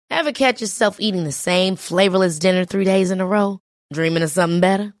Ever catch yourself eating the same flavorless dinner 3 days in a row? Dreaming of something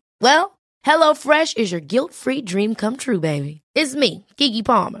better? Well, HelloFresh is your guilt-free dream come true, baby. It's me, Keke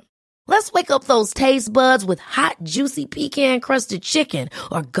Palmer. Let's wake up those taste buds with hot, juicy pecan-crusted chicken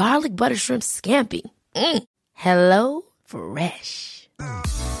or garlic butter shrimp scampi. Hello Fresh.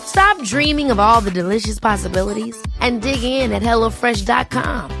 Stop dreaming of all the delicious possibilities and dig in at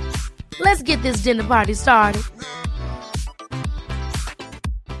HelloFresh.com. Let's get this dinner party started.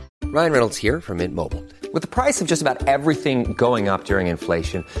 Ryan Reynolds here from Mint Mobile. With the price of just about everything going up during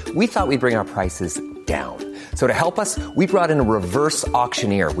inflation, we thought we'd bring our prices down. So to help us, we brought in a reverse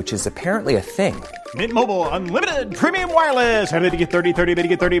auctioneer, which is apparently a thing. Mint Mobile Unlimited Premium Wireless. How to get 30, 30, how to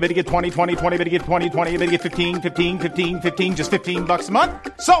get 30, how to get 20, 20, 20, how to get 20, 20, how to get 15, 15, 15, 15, just $15 a month?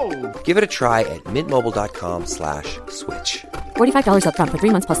 Sold! Give it a try at mintmobile.com/switch. $45 up front for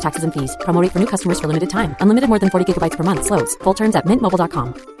 3 months plus taxes and fees. Promo rate for new customers for limited time. Unlimited more than 40 gigabytes per month. Slows full terms at mintmobile.com.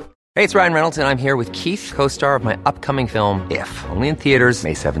 Hey, it's Ryan Reynolds, and I'm here with Keith, co-star of my upcoming film, If, only in theaters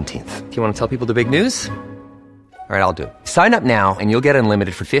May 17th. Do you want to tell people the big news? All right, I'll do it. Sign up now and you'll get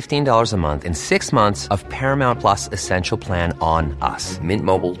unlimited for $15 a month and 6 months of Paramount Plus Essential Plan on us.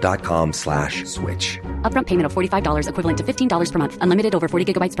 mintmobile.com/switch. Upfront payment of $45 equivalent to $15 per month. Unlimited over 40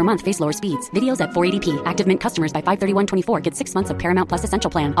 gigabytes per month. Face lower speeds. Videos at 480p. Active Mint customers by 531.24 get 6 months of Paramount Plus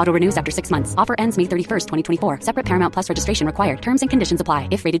Essential Plan. Auto renews after 6 months. Offer ends May 31st, 2024. Separate Paramount Plus registration required. Terms and conditions apply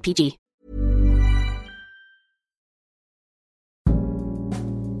if rated PG.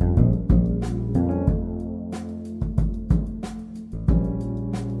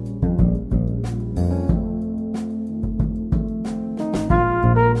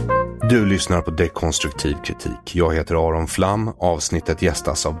 Du lyssnar på Dekonstruktiv kritik. Jag heter Aron Flam. Avsnittet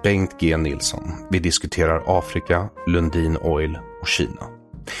gästas av Bengt G. Nilsson. Vi diskuterar Afrika, Lundin Oil och Kina.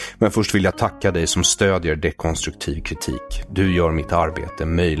 Men först vill jag tacka dig som stödjer Dekonstruktiv kritik. Du gör mitt arbete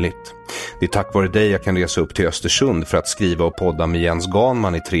möjligt. Det är tack vare dig jag kan resa upp till Östersund för att skriva och podda med Jens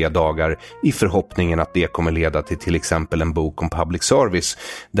Ganman i 3 dagar i förhoppningen att det kommer leda till exempel en bok om public service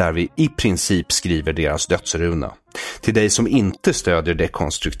där vi i princip skriver deras dödsruna. Till dig som inte stödjer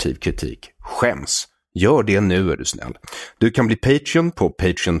Dekonstruktiv kritik, skäms. Gör det nu är du snäll. Du kan bli Patreon på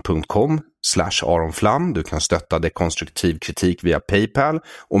patreon.com/aronflam. Du kan stötta Dekonstruktiv kritik via PayPal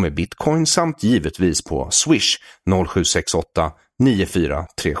och med Bitcoin samt givetvis på Swish 0768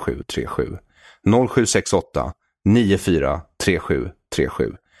 943737. 0768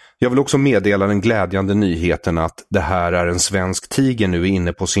 943737. Jag vill också meddela den glädjande nyheten att det här är en svensk tiger nu är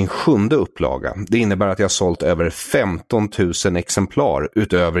inne på sin 7:e upplaga. Det innebär att jag har sålt över 15 000 exemplar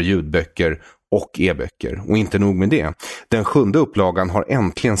utöver ljudböcker och e-böcker. Och inte nog med det. Den 7:e upplagan har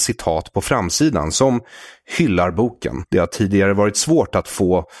äntligen citat på framsidan som hyllar boken. Det har tidigare varit svårt att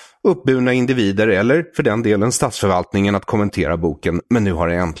få uppburna individer eller för den delen statsförvaltningen att kommentera boken, men nu har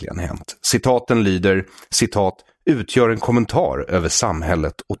det äntligen hänt. Citaten lyder, citat, utgör en kommentar över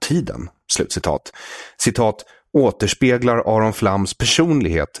samhället och tiden. Slutcitat. Citat, återspeglar Aron Flams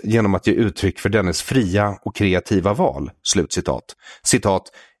personlighet genom att ge uttryck för dennes fria och kreativa val. Slutcitat. Citat,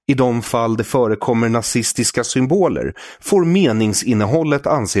 i de fall det förekommer nazistiska symboler får meningsinnehållet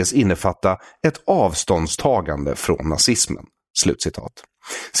anses innefatta ett avståndstagande från nazismen. Slutcitat.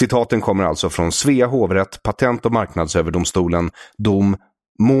 Citaten kommer alltså från Svea hovrätt, Patent- och marknadsöverdomstolen, dom,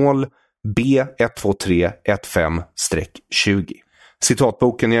 mål B12315-20.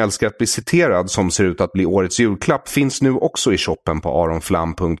 Citatboken Jag älskar att bli citerad som ser ut att bli årets julklapp finns nu också i shoppen på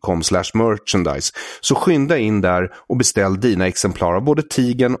aronflam.com/merchandise. Så skynda in där och beställ dina exemplar av både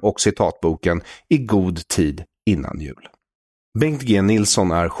Tigen och citatboken i god tid innan jul. Bengt G.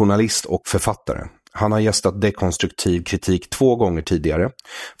 Nilsson är journalist och författare. Han har gästat Dekonstruktiv kritik 2 gånger tidigare.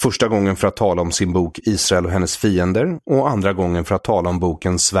 Första gången för att tala om sin bok Israel och hennes fiender och andra gången för att tala om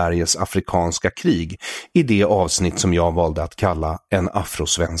boken Sveriges afrikanska krig i det avsnitt som jag valde att kalla En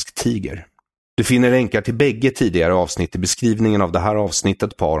afrosvensk tiger. Du finner länkar till bägge tidigare avsnitt i beskrivningen av det här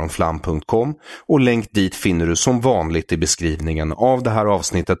avsnittet på aronflam.com och länk dit finner du som vanligt i beskrivningen av det här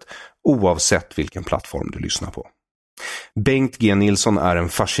avsnittet oavsett vilken plattform du lyssnar på. Bengt G. Nilsson är en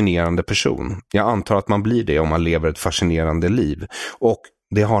fascinerande person. Jag antar att man blir det om man lever ett fascinerande liv. Och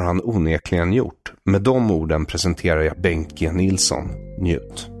det har han onekligen gjort. Med de orden presenterar jag Bengt G. Nilsson.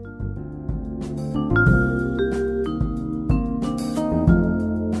 Njut.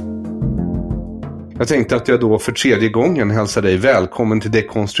 Jag tänkte att jag då för 3:e gången hälsar dig välkommen till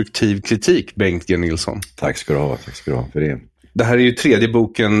Dekonstruktiv kritik, Bengt G. Nilsson. Tack ska du ha för det. Det här är ju 3:e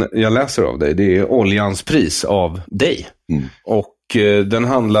boken jag läser av dig. Det är Oljans pris av dig. Mm. Och den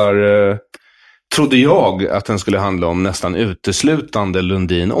handlar, trodde jag att den skulle handla om nästan uteslutande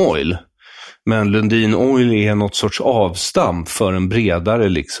Lundin Oil. Men Lundin Oil är något sorts avstamp för en bredare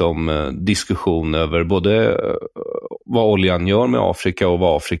diskussion över både vad oljan gör med Afrika och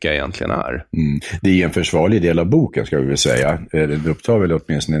vad Afrika egentligen är. Det är en försvarlig del av boken, ska vi väl säga. Det upptar väl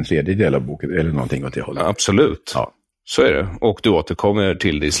åtminstone en tredjedel av boken, eller någonting åt det hållet. Absolut. Ja. Så är det. Och du återkommer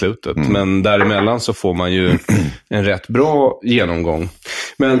till det i slutet. Men däremellan så får man ju en rätt bra genomgång.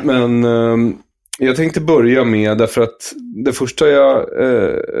 Men jag tänkte börja med, därför att det första jag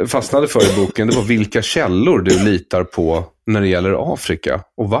fastnade för i boken, det var vilka källor du litar på när det gäller Afrika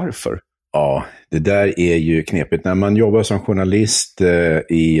och varför. Ja, det där är ju knepigt. När man jobbar som journalist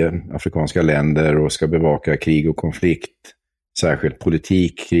i afrikanska länder och ska bevaka krig och konflikt, särskilt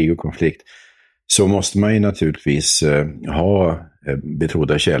politik, krig och konflikt, så måste man ju naturligtvis ha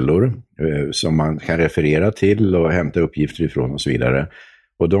betrodda källor som man kan referera till och hämta uppgifter ifrån och så vidare.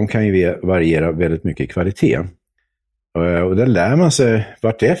 Och de kan ju variera väldigt mycket i kvalitet. Och där lär man sig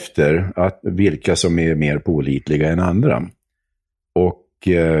vartefter att vilka som är mer pålitliga än andra. Och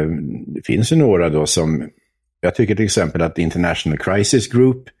det finns ju några då som, jag tycker till exempel att International Crisis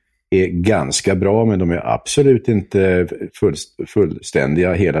Group är ganska bra, men de är absolut inte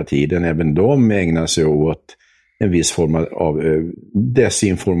fullständiga hela tiden. Även de ägnar sig åt en viss form av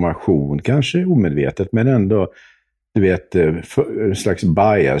desinformation, kanske omedvetet, men ändå, du vet, en slags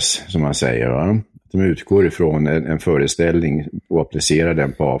bias som man säger. Va? De utgår ifrån en föreställning och applicerar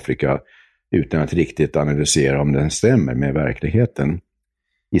den på Afrika utan att riktigt analysera om den stämmer med verkligheten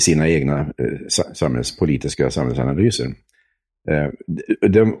i sina egna politiska samhällsanalyser.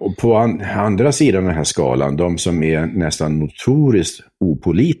 På andra sidan den här skalan, de som är nästan notoriskt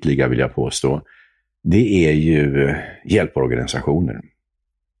opålitliga, vill jag påstå, det är ju hjälporganisationer.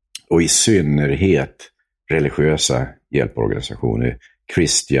 Och i synnerhet religiösa hjälporganisationer,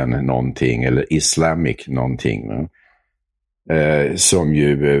 Christian någonting eller Islamic någonting, som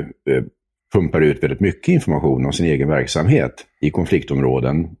ju pumpar ut väldigt mycket information om sin egen verksamhet i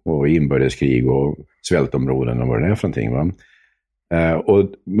konfliktområden och i inbördeskrig och svältområden och vad det är för någonting. Va? Och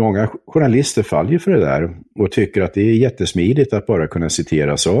många journalister faller för det där och tycker att det är jättesmidigt att bara kunna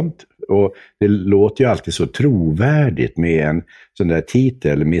citera sånt. Och det låter ju alltid så trovärdigt med en sån där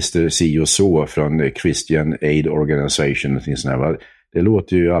titel, Mr. Si och så från Christian Aid Organization och sånt där. Det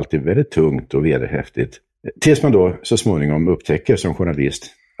låter ju alltid väldigt tungt och vederhäftigt. Tills man då så småningom upptäcker som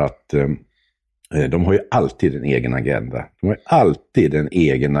journalist att de har ju alltid en egen agenda. De har ju alltid en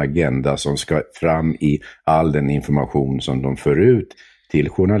egen agenda som ska fram i all den information som de för ut till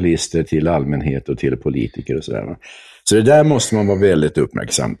journalister, till allmänhet och till politiker och sådär. Så det där måste man vara väldigt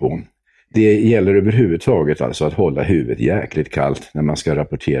uppmärksam på. Det gäller överhuvudtaget alltså att hålla huvudet jäkligt kallt när man ska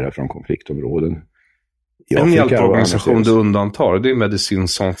rapportera från konfliktområden. En hjälporganisation du undantar, det är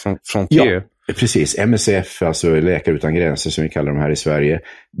Médecins Sans Frontières. Ja, precis. MSF, alltså Läkare utan gränser som vi kallar dem här i Sverige.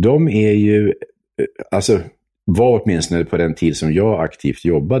 De är ju, alltså var åtminstone på den tid som jag aktivt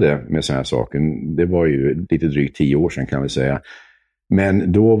jobbade med sådana här saker. Det var ju lite drygt 10 år sedan kan vi säga.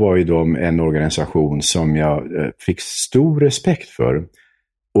 Men då var ju de en organisation som jag fick stor respekt för.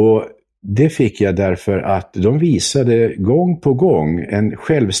 Och det fick jag därför att de visade gång på gång en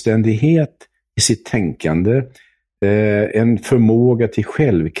självständighet i sitt tänkande, en förmåga till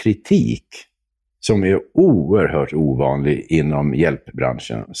självkritik som är oerhört ovanlig inom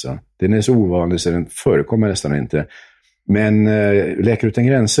hjälpbranschen. Alltså. Den är så ovanlig så den förekommer nästan inte. Men Läkare utan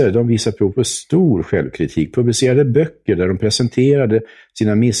gränser, de visar prov på stor självkritik, publicerade böcker där de presenterade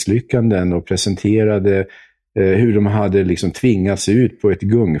sina misslyckanden och presenterade hur de hade liksom tvingats ut på ett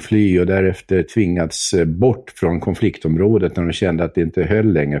gungfly och därefter tvingats bort från konfliktområdet när de kände att det inte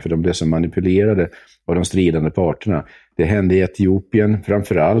höll längre för de blev så manipulerade av de stridande parterna. Det hände i Etiopien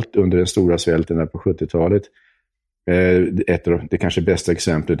framförallt under den stora svälten där på 70-talet. Det kanske bästa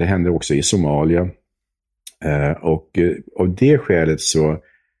exemplet, det hände också i Somalia. Och av det skälet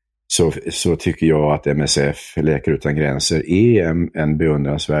så tycker jag att MSF, Läkare utan gränser, är en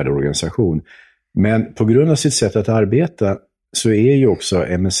beundransvärd organisation. Men på grund av sitt sätt att arbeta så är ju också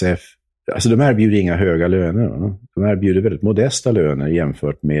MSF, alltså de erbjuder inga höga löner. Va? De erbjuder väldigt modesta löner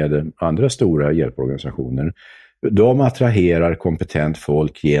jämfört med andra stora hjälporganisationer. De attraherar kompetent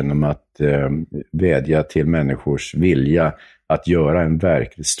folk genom att vädja till människors vilja att göra en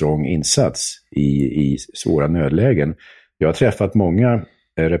verkligt strong insats i svåra nödlägen. Jag har träffat många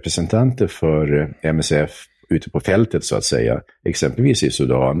representanter för MSF ute på fältet så att säga, exempelvis i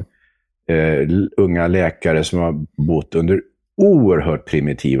Sudan. Unga läkare som har bott under oerhört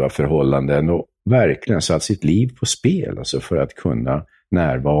primitiva förhållanden och verkligen satt sitt liv på spel alltså för att kunna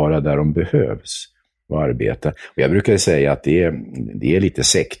närvara där de behövs och arbeta. Och jag brukar säga att det är lite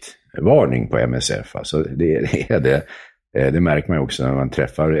sektvarning på MSF. Alltså det är det. Det märker man också när man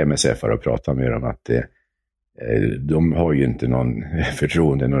träffar MSF-are och pratar med dem, att de har ju inte någon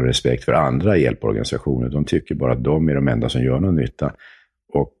förtroende, någon respekt för andra hjälporganisationer. De tycker bara att de är de enda som gör någon nytta.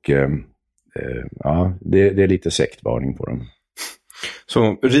 Och det är lite sektvarning på dem.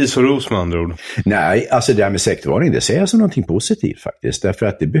 Så ris och ros med andra ord? Nej, alltså det här med sektvarning, det säger jag som någonting positivt faktiskt. Därför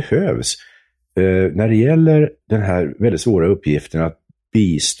att det behövs. När det gäller den här väldigt svåra uppgiften att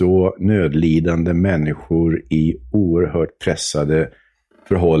bistå nödlidande människor i oerhört pressade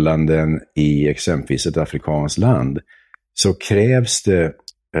förhållanden i exempelvis ett afrikanskt land, så krävs det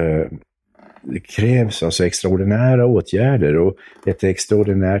krävs alltså extraordinära åtgärder och ett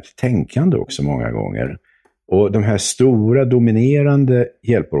extraordinärt tänkande också många gånger. Och de här stora dominerande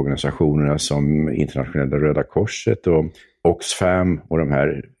hjälporganisationerna som Internationella Röda Korset och Oxfam och de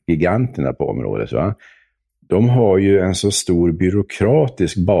här giganterna på området, va? De har ju en så stor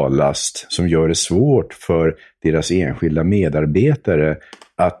byråkratisk ballast som gör det svårt för deras enskilda medarbetare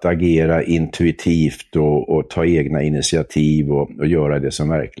att agera intuitivt och ta egna initiativ och göra det som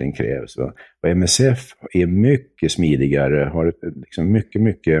verkligen krävs. Va? Och MSF är mycket smidigare, har liksom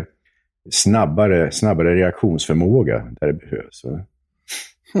mycket snabbare reaktionsförmåga där det behövs. Va?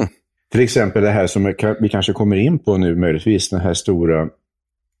 Till exempel det här som vi kanske kommer in på nu, möjligtvis den här stora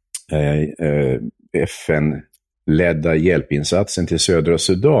FN-ledda hjälpinsatsen till södra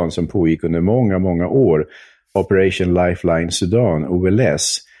Sudan som pågick under många år. Operation Lifeline Sudan,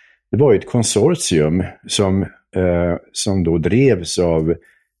 OLS. Det var ett konsortium som då drevs av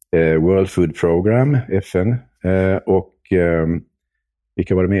World Food Program, FN, och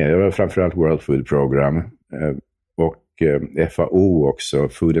vilka var det med? Det var framförallt World Food Program och FAO också,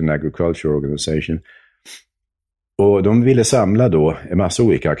 Food and Agriculture Organization. Och de ville samla då en massa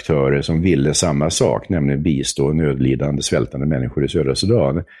olika aktörer som ville samma sak, nämligen bistå nödlidande, svältande människor i södra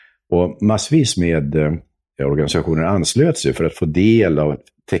Sudan. Och massvis med organisationer anslöt sig för att få del av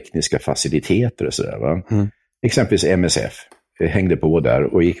tekniska faciliteter och sådär, va? Exempelvis MSF hängde på där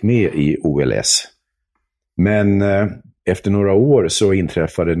och gick med i OLS. Men efter några år så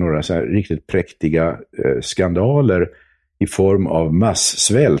inträffade några så här riktigt präktiga skandaler i form av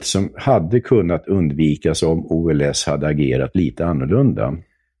massvält som hade kunnat undvikas om OLS hade agerat lite annorlunda.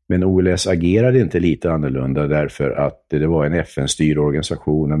 Men OLS agerade inte lite annorlunda därför att det var en FN-styrd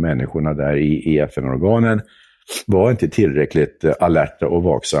organisation och människorna där i FN-organen var inte tillräckligt alerta och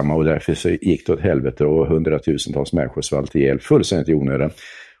vaksamma, och därför så gick det åt helvete och 100,000-tals människor svalt ihjäl fullständigt i onödan.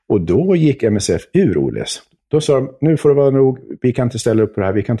 Och då gick MSF ur OLS. Då sa de, nu får det vara nog, vi kan inte ställa upp på det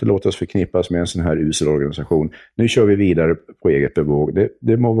här, vi kan inte låta oss förknippas med en sån här usel organisation. Nu kör vi vidare på eget bevåg.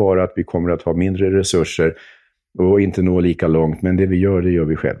 Det må vara att vi kommer att ha mindre resurser och inte nå lika långt, men det gör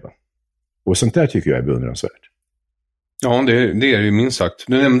vi själva. Och sånt där tycker jag är beundransvärt. Ja, det är ju minst sagt.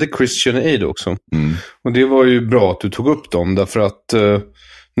 Du nämnde Christian Aid också. Och det var ju bra att du tog upp dem, därför att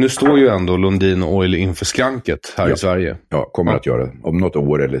nu står ju ändå Lundin Oil inför skranket här i Sverige. Ja, kommer att göra om något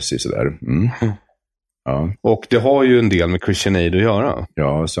år eller sådär. Ja. Och det har ju en del med Christian Aid att göra.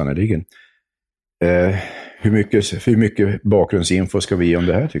 Ja, sannoliken. Hur mycket bakgrundsinfo ska vi ge om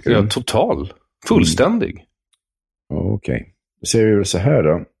det här, tycker du? Ja, total. Fullständig. Okej. Då ser vi väl så här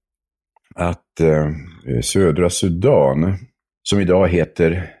då. Att södra Sudan, som idag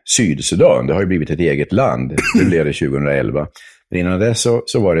heter Sydsudan, det har ju blivit ett eget land. Det blev det 2011. Men innan det så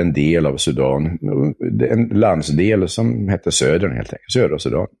var det en del av Sudan. En landsdel som hette Södern helt enkelt. Södra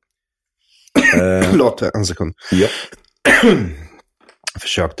Sudan. Förlåt, en sekund. Ja. Jag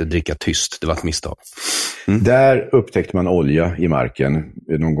försökte dricka tyst, det var ett misstag. Där upptäckte man olja i marken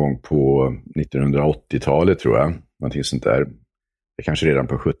någon gång på 1980-talet, tror jag. Någonting sånt där. Det kanske redan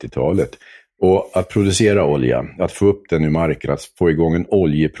på 70-talet. Och att producera olja, att få upp den ur marken, att få igång en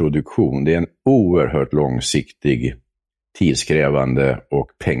oljeproduktion, det är en oerhört långsiktig, tidskrävande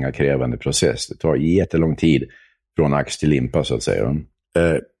och pengakrävande process. Det tar jättelång tid från ax till limpa, så att säga.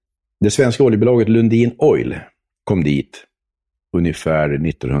 Det svenska oljebolaget Lundin Oil kom dit ungefär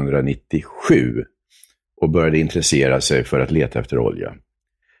 1997 och började intressera sig för att leta efter olja.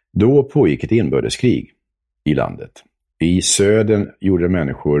 Då pågick ett inbördeskrig i landet. I södern gjorde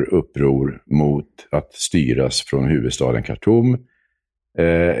människor uppror mot att styras från huvudstaden Khartoum.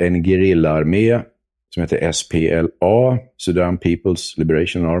 En gerillaarmé som heter SPLA, Sudan People's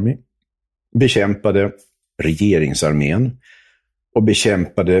Liberation Army, bekämpade regeringsarmén och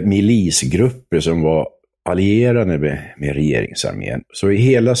bekämpade milisgrupper som var allierade med regeringsarmén. Så i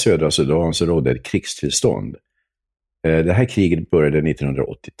hela södra Sudan så rådde ett krigstillstånd. Det här kriget började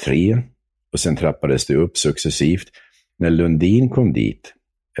 1983 och sen trappades det upp successivt. När Lundin kom dit,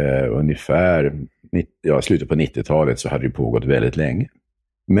 ungefär slutet på 90-talet, så hade det pågått väldigt länge.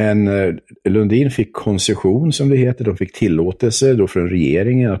 Men Lundin fick koncession, som det heter. De fick tillåtelse då från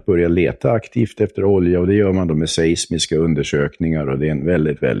regeringen att börja leta aktivt efter olja. Och det gör man då med seismiska undersökningar. Och det är en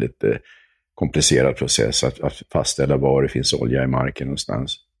väldigt, väldigt komplicerad process att fastställa var det finns olja i marken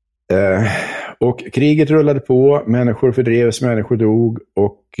någonstans. Och kriget rullade på. Människor fördrevs, människor dog.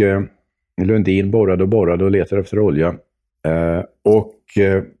 Och Lundin borrade och letade efter olja. Och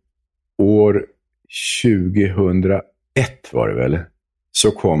år 2001 var det väl,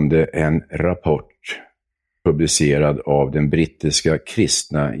 så kom det en rapport publicerad av den brittiska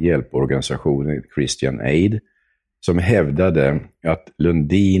kristna hjälporganisationen Christian Aid, som hävdade att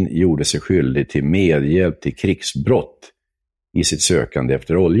Lundin gjorde sig skyldig till medhjälp till krigsbrott i sitt sökande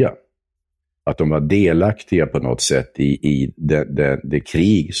efter olja. Att de var delaktiga på något sätt i det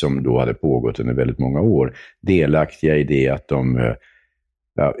krig som då hade pågått under väldigt många år. Delaktiga i det att de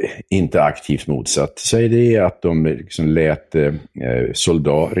inte aktivt motsatt sig det, att de liksom lät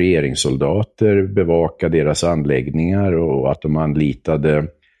regeringssoldater bevaka deras anläggningar och att de anlitade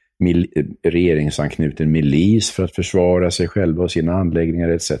regeringsanknuten milis för att försvara sig själva och sina anläggningar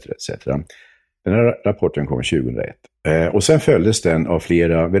etc. etc. Den här rapporten kom 2001. Och sen följdes den av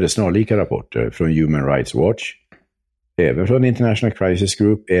flera väldigt snarlika rapporter från Human Rights Watch, även från International Crisis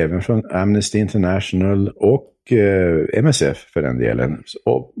Group, även från Amnesty International och MSF för den delen.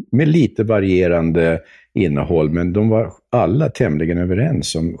 Och med lite varierande innehåll, men de var alla tämligen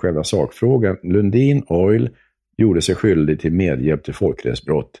överens om själva sakfrågan. Lundin Oil gjorde sig skyldig till medhjälp till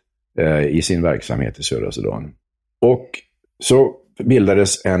folkrättsbrott i sin verksamhet i södra Sudan. Och så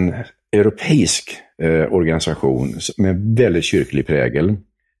bildades en europeisk organisation med väldigt kyrklig prägel.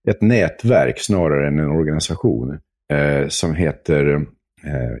 Ett nätverk snarare än en organisation som heter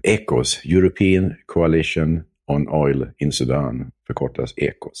ECOS, European Coalition on Oil in Sudan, förkortas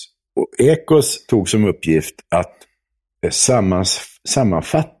ECOS. Och ECOS tog som uppgift att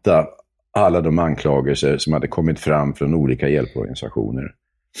sammanfatta alla de anklagelser som hade kommit fram från olika hjälporganisationer.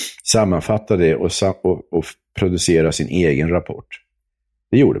 Sammanfatta det och producera sin egen rapport.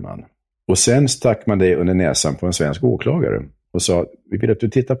 Det gjorde man. Och sen stack man det under näsan på en svensk åklagare och sa, vi vill att du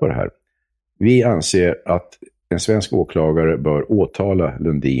tittar på det här. Vi anser att en svensk åklagare bör åtala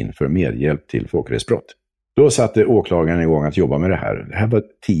Lundin för medhjälp till folkrättsbrott. Då satte åklagaren igång att jobba med det här. Det här var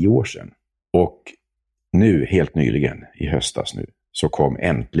 10 år sedan. Och nu, helt nyligen, i höstas nu, så kom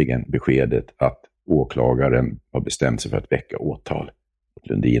äntligen beskedet att åklagaren har bestämt sig för att väcka åtal mot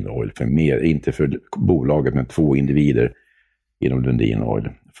Lundin Oil inte för bolaget, men 2 individer inom Lundin Oil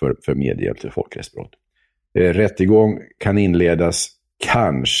för medhjälp till folkrättsbrott. Rättegång kan inledas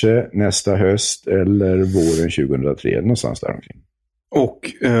kanske nästa höst eller våren 2003, någonstans där omkring. Och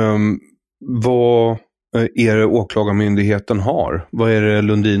vad är det åklagarmyndigheten har? Vad är det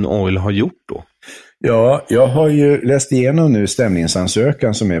Lundin Oil har gjort då? Ja, jag har ju läst igenom nu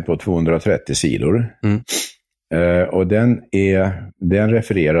stämningsansökan som är på 230 sidor. Och den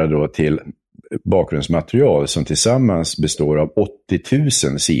refererar då till bakgrundsmaterial som tillsammans består av 80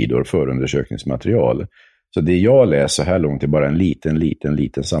 000 sidor förundersökningsmaterial. Så det jag läser här långt är bara en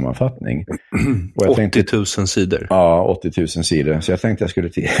liten sammanfattning. Och jag 80 000 sidor? Ja, 80 000 sidor. Så jag tänkte jag skulle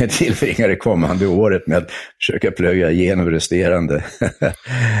tillbringa det kommande året med att försöka plöja igenom resterande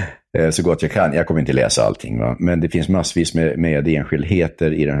så gott jag kan. Jag kommer inte läsa allting, va? Men det finns massvis med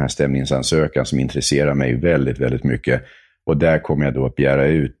enskildheter i den här stämningsansökan som intresserar mig väldigt, väldigt mycket. Och där kommer jag då att begära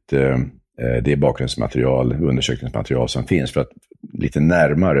ut det bakgrundsmaterial, undersökningsmaterial som finns för att lite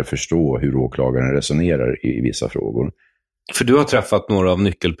närmare förstå hur åklagaren resonerar i vissa frågor. För du har träffat några av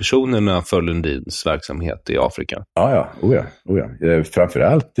nyckelpersonerna för Lundins verksamhet i Afrika. Ja.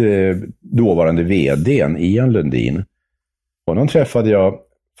 Framförallt dåvarande vdn Ian Lundin. Honom träffade jag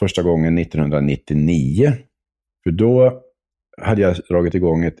första gången 1999. För då hade jag dragit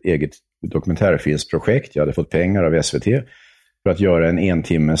igång ett eget dokumentärfilmsprojekt. Jag hade fått pengar av SVT för att göra en 1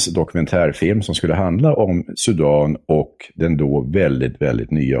 timmes dokumentärfilm som skulle handla om Sudan och den då väldigt,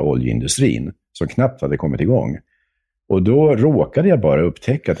 väldigt nya oljeindustrin som knappt hade kommit igång. Och då råkade jag bara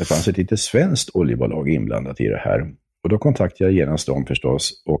upptäcka att det fanns ett litet svenskt oljebolag inblandat i det här. Och då kontaktade jag genast dem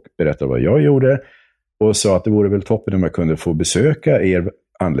förstås och berättade vad jag gjorde och sa att det vore väl toppen om jag kunde få besöka er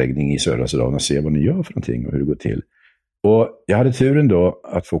anläggning i södra Sudan och se vad ni gör för någonting och hur det går till. Och jag hade turen då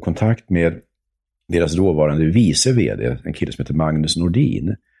att få kontakt med deras dåvarande vice vd, en kille som heter Magnus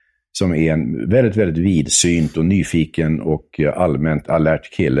Nordin, som är en väldigt, väldigt vidsynt och nyfiken och allmänt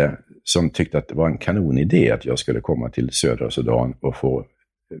alert kille som tyckte att det var en kanonidé att jag skulle komma till södra Sudan och få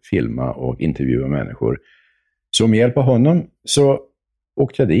filma och intervjua människor. Så med hjälp av honom så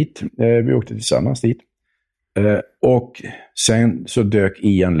åkte jag dit. Vi åkte tillsammans dit. Och sen så dök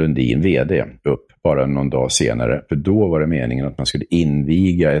Ian Lundin, vd, upp bara någon dag senare. För då var det meningen att man skulle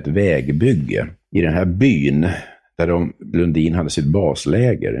inviga ett vägbygge i den här byn där Lundin hade sitt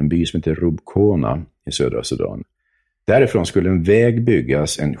basläger. En by som heter Rubkona i södra Sudan. Därifrån skulle en väg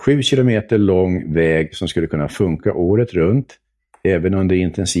byggas, en 7 kilometer lång väg som skulle kunna funka året runt, även under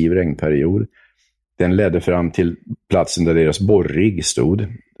intensiv regnperiod. Den ledde fram till platsen där deras borrigg stod.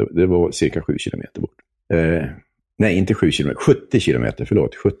 Det var cirka 7 kilometer bort. Nej, inte 7 kilometer,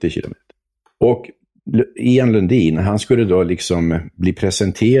 70 kilometer. Och Ian Lundin, han skulle då liksom bli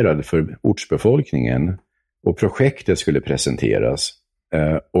presenterad för ortsbefolkningen och projektet skulle presenteras.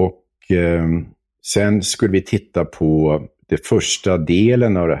 Sen skulle vi titta på den första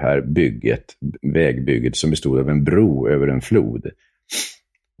delen av det här vägbygget som bestod av en bro över en flod.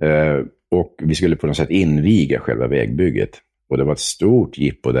 Och vi skulle på något sätt inviga själva vägbygget. Och det var ett stort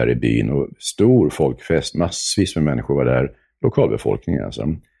jippo där i byn och stor folkfest. Massvis med människor var där, lokalbefolkningen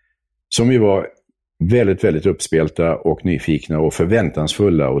alltså. Som ju var väldigt, väldigt uppspelta och nyfikna och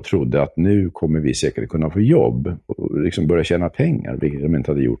förväntansfulla och trodde att nu kommer vi säkert kunna få jobb och liksom börja tjäna pengar, vilket de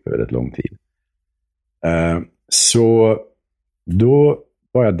inte hade gjort på väldigt lång tid. Så då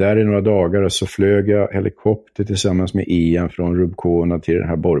var jag där i några dagar och så flög jag helikopter tillsammans med Ian från Rubkona till den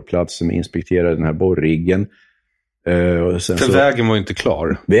här borrplatsen och inspekterade den här borriggen. För vägen var inte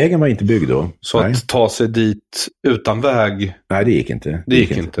klar. Vägen var inte byggd då. Så nej. Att ta sig dit utan väg... Nej, det gick inte. Det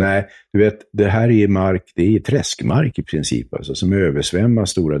gick inte. Nej, du vet, det här är mark, det är träskmark i princip, alltså, som översvämmar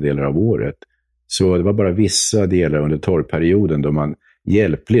stora delar av året. Så det var bara vissa delar under torrperioden då man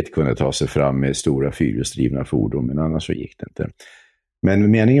hjälpligt kunde ta sig fram med stora fyrhjulsdrivna fordon, men annars så gick det inte.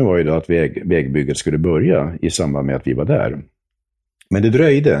 Men meningen var ju då att vägbygget skulle börja i samband med att vi var där. Men det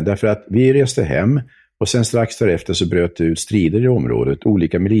dröjde därför att vi reste hem och sen strax därefter så bröt det ut strider i området.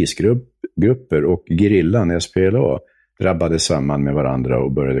 Olika milisgrupper och gerillan, SPLA, drabbades samman med varandra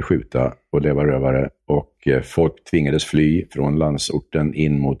och började skjuta och leva rövare. Och folk tvingades fly från landsorten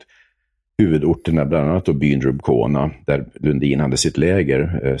in mot huvudorterna, bland annat då byn Rubkona, där Lundin hade sitt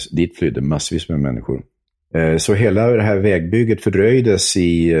läger. Dit flydde massvis med människor. Så hela det här vägbygget fördröjdes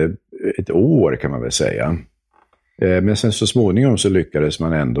i ett år kan man väl säga. Men sen så småningom så lyckades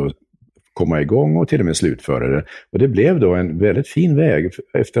man ändå komma igång och till och med slutföra det. Och det blev då en väldigt fin väg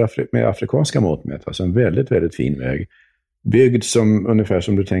med afrikanska mått mätt. Alltså en väldigt, väldigt fin väg. Byggd som ungefär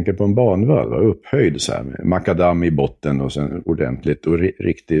som du tänker på en banvall. Upphöjd så här med makadam i botten och sen ordentligt och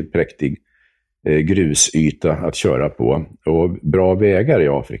riktigt präktig grusyta att köra på. Och bra vägar i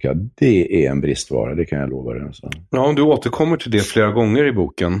Afrika, det är en bristvara, det kan jag lova dig. Alltså. Ja, du återkommer till det flera gånger i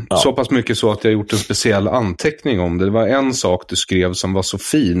boken. Ja. Så pass mycket så att jag gjort en speciell anteckning om det. Det var en sak du skrev som var så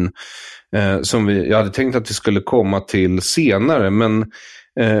fin. Jag hade tänkt att vi skulle komma till senare. Men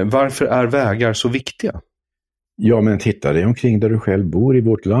varför är vägar så viktiga? Ja, men titta dig omkring där du själv bor i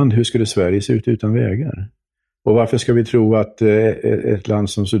vårt land. Hur skulle Sverige se ut utan vägar? Och varför ska vi tro att ett land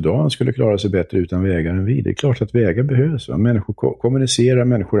som Sudan skulle klara sig bättre utan vägar än vi? Det är klart att vägar behövs. Va? Människor kommunicerar,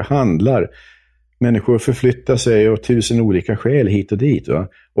 människor handlar, människor förflyttar sig av 1000 olika skäl hit och dit. Va?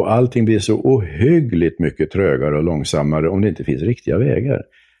 Och allting blir så ohyggligt mycket trögare och långsammare om det inte finns riktiga vägar.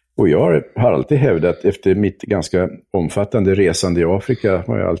 Och jag har alltid hävdat, efter mitt ganska omfattande resande i Afrika,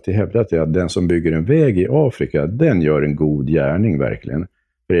 har jag alltid hävdat att den som bygger en väg i Afrika, den gör en god gärning verkligen.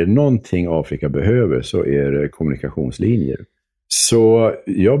 För är det någonting Afrika behöver så är det kommunikationslinjer. Så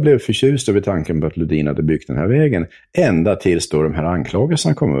jag blev förtjust över tanken på att Lundin hade byggt den här vägen. Ända tills då de här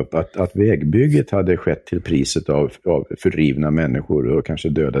anklagelserna kom upp. Att vägbygget hade skett till priset av fördrivna människor och kanske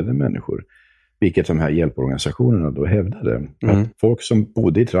dödade människor. Vilket de här hjälporganisationerna då hävdade. Att folk som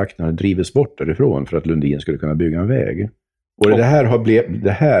bodde i trakten hade drivits bort därifrån för att Lundin skulle kunna bygga en väg. Och det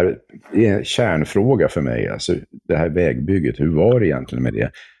här är en kärnfråga för mig. Alltså det här vägbygget, hur var det egentligen med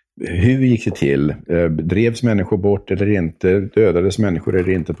det? Hur gick det till? Drevs människor bort eller inte? Dödades människor eller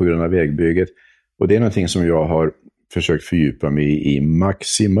inte på grund av vägbygget? Och det är någonting som jag har försökt fördjupa mig i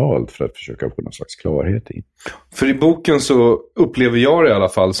maximalt för att försöka få någon slags klarhet i. För i boken så upplever jag det i alla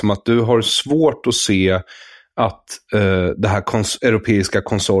fall som att du har svårt att se att det här europeiska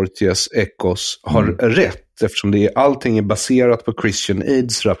konsortiets ECOS har rätt, eftersom allting är baserat på Christian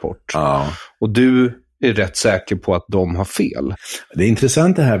Aids rapport. Ja. Och du är rätt säker på att de har fel. Det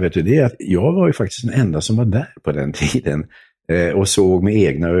intressanta här, vet du, det är att jag var ju faktiskt den enda som var där på den tiden och såg med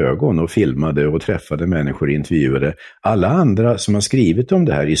egna ögon och filmade och träffade människor och intervjuade. Alla andra som har skrivit om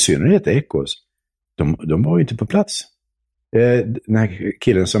det här, i synnerhet ECOS, de var ju inte på plats. Den här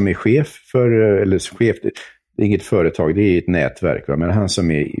killen som är chef, det är inget företag, det är ett nätverk, va? Men han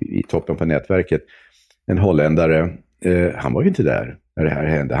som är i toppen på nätverket, en holländare, han var ju inte där när det här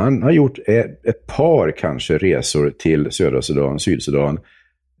hände. Han har gjort ett par kanske resor till södra Sudan, Sydsudan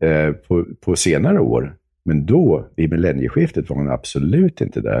på senare år. Men då, vid millennieskiftet, var han absolut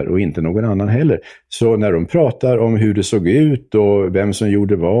inte där och inte någon annan heller. Så när de pratar om hur det såg ut och vem som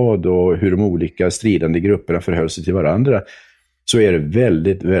gjorde vad och hur de olika stridande grupperna förhöll sig till varandra, så är det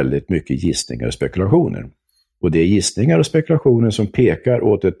väldigt, väldigt mycket gissningar och spekulationer. Och det är gissningar och spekulationer som pekar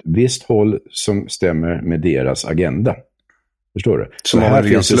åt ett visst håll som stämmer med deras agenda. Förstår du? Så här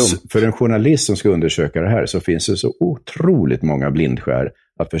finns det, för en journalist som ska undersöka det här, så finns det så otroligt många blindskär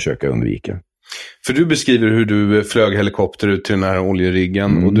att försöka undvika. För du beskriver hur du flög helikopter ut till den här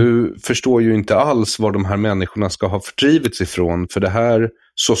oljeriggen och du förstår ju inte alls var de här människorna ska ha fördrivits ifrån. För det här,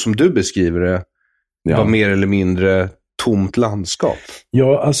 så som du beskriver det, var mer eller mindre tomt landskap.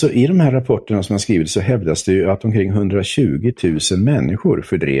 Ja, alltså i de här rapporterna som har skrivits så hävdas det ju att omkring 120 000 människor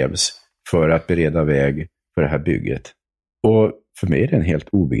fördrevs för att bereda väg för det här bygget. Och för mig är det en helt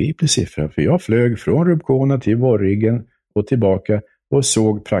obegriplig siffra, för jag flög från Rubkona till Borriggen och tillbaka och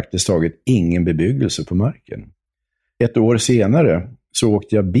såg praktiskt taget ingen bebyggelse på marken. Ett år senare så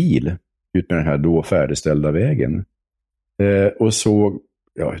åkte jag bil ut med den här då färdigställda vägen och såg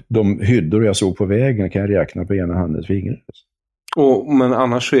de hyddor jag såg på vägen kan jag räkna på ena handens fingrar. Men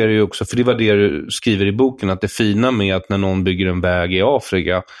annars så är det ju också, för det var det du skriver i boken, att det fina med att när någon bygger en väg i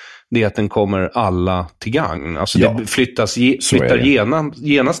Afrika, det är att den kommer alla till gagn. Alltså det flyttar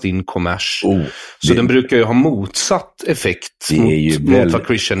genast in kommers. Så den brukar ju ha motsatt effekt mot vad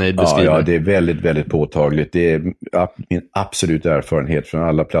Christian Aid beskriver. Ja, det är väldigt, väldigt påtagligt. Det är min absolut erfarenhet från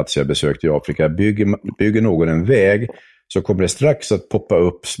alla platser jag besökt i Afrika. Bygger någon en väg, så kommer det strax att poppa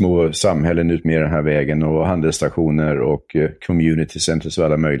upp små samhällen ut med den här vägen och handelsstationer och community centers av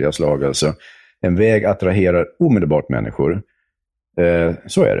alla möjliga slag. Alltså, en väg attraherar omedelbart människor.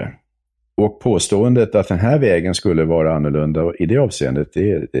 Så är det. Och påståendet att den här vägen skulle vara annorlunda i det avseendet,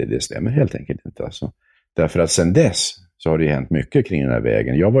 det stämmer helt enkelt inte. Alltså. Därför att sedan dess så har det hänt mycket kring den här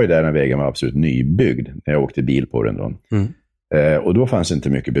vägen. Jag var ju där när vägen var absolut nybyggd, när jag åkte bil på den då. Och då fanns inte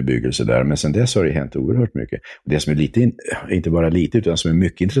mycket bebyggelse där, men sedan dess har det hänt oerhört mycket. Och det som är lite, inte bara lite, utan som är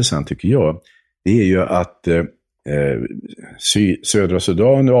mycket intressant tycker jag, det är ju att södra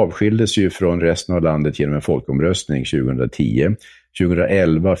Sudan avskildes ju från resten av landet genom en folkomröstning 2010.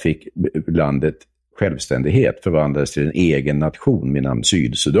 2011 fick landet självständighet, förvandlades till en egen nation med namn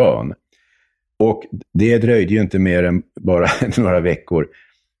Sydsudan. Och det dröjde ju inte mer än bara några veckor,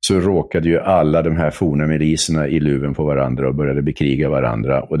 så råkade ju alla de här forna miliserna i luven på varandra och började bekriga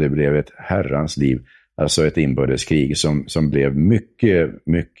varandra. Och det blev ett herrans liv, alltså ett inbördeskrig som blev mycket,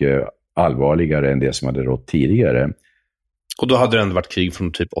 mycket allvarligare än det som hade rått tidigare. Och då hade det ändå varit krig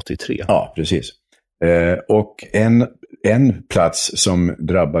från typ 83. Ja, precis. Och en plats som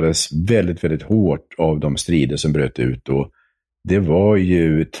drabbades väldigt, väldigt hårt av de strider som bröt ut då, det var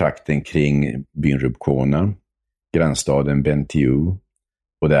ju trakten kring byn Rubkona, grannstaden Bentiu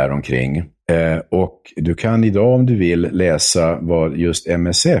och däromkring. Och du kan idag, om du vill, läsa vad just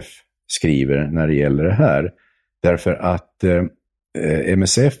MSF skriver när det gäller det här. Därför att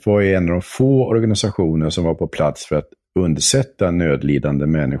MSF var en av de få organisationer som var på plats för att undsätta nödlidande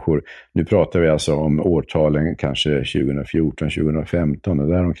människor. Nu pratar vi alltså om årtalen kanske 2014, 2015 och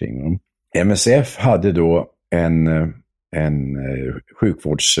däromkring. MSF hade då en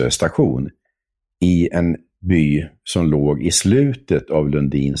sjukvårdsstation i en by som låg i slutet av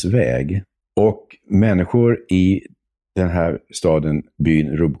Lundins väg. Och människor i den här staden, byn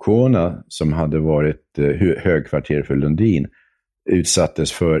Rubkona, som hade varit högkvarter för Lundin,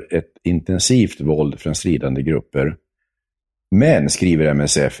 utsattes för ett intensivt våld från stridande grupper. Men, skriver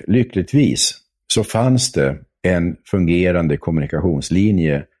MSF, lyckligtvis så fanns det en fungerande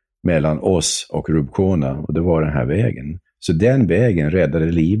kommunikationslinje mellan oss och Rubkona, och det var den här vägen. Så den vägen räddade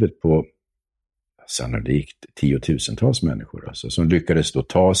livet på sannolikt tiotusentals människor alltså, som lyckades då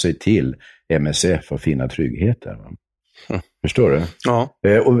ta sig till MSF och finna trygghet där. Förstår du? Ja.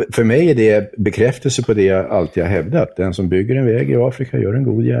 Och för mig är det bekräftelse på det jag alltid har hävdat. Den som bygger en väg i Afrika gör en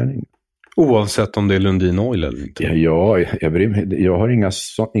god gärning. Oavsett om det är Lundin Oil eller inte? Ja, jag har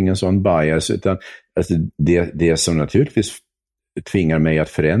ingen sån bias, utan alltså det som naturligtvis tvingar mig att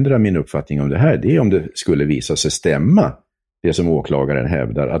förändra min uppfattning om det här, det är om det skulle visa sig stämma, det som åklagaren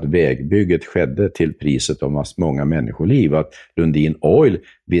hävdar, att vägbygget skedde till priset av många människoliv, att Lundin Oil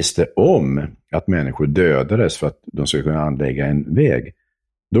visste om att människor dödades för att de skulle kunna anlägga en väg.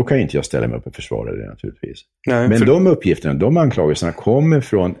 Då kan inte jag ställa mig upp och försvara det naturligtvis. Nej, men de uppgifterna, de anklagelserna kommer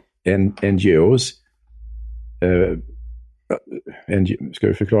från NGOs, Ska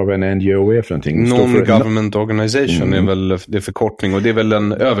vi förklara vad en NGO är för någonting? Non-government organization är väl det förkortning, och det är väl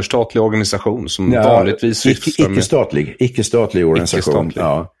en överstatlig organisation som vanligtvis syftar med... Icke-statlig organisation.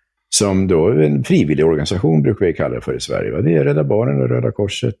 Ja, som då en frivillig organisation brukar vi kalla det för i Sverige. Va? Det är Rädda Barnen och Röda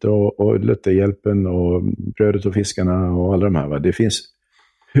Korset och Lutherhjälpen och Brödet och Fiskarna och alla de här. Va? Det finns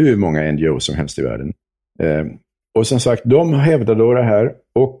hur många NGO som helst i världen. Och som sagt, de hävdar då det här,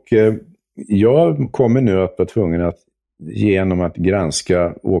 och jag kommer nu att vara tvungen att genom att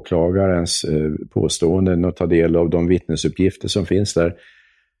granska åklagarens påståenden och ta del av de vittnesuppgifter som finns där,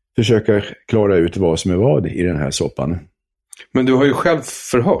 försöka klara ut vad som är vad i den här soppan. Men du har ju själv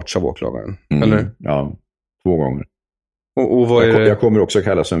förhörts av åklagaren, eller? Ja, 2 gånger. Och vad är det... Jag kommer också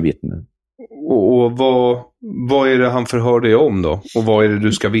kallas som vittne. Och vad är det han förhör dig om då? Och vad är det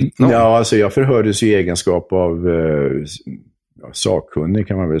du ska vittna om? Ja, alltså jag förhördes i egenskap av sakkunnig,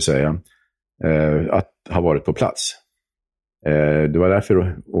 kan man väl säga, att ha varit på plats. Det var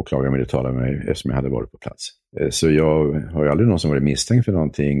därför åklagaren ville tala med mig, eftersom jag hade varit på plats. Så jag har ju aldrig någon som varit misstänkt för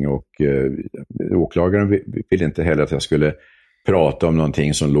någonting, och åklagaren ville inte heller att jag skulle prata om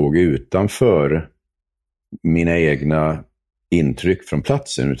någonting som låg utanför mina egna intryck från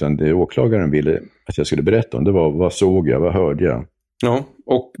platsen, utan det åklagaren ville att jag skulle berätta om, det var vad såg jag, vad hörde jag. Ja,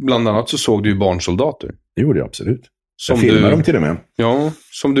 och bland annat så såg du ju barnsoldater. Det gjorde jag absolut. Jag filmade dem till och med. Ja,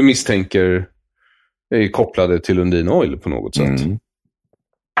 som du misstänker är kopplade till Lundin Oil på något sätt.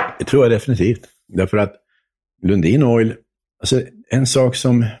 Det tror jag definitivt. Därför att Lundin Oil, alltså en sak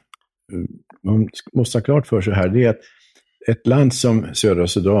som man måste ha klart för sig här, det är att ett land som södra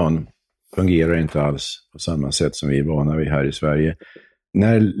Sudan fungerar inte alls på samma sätt som vi är vana vid här i Sverige.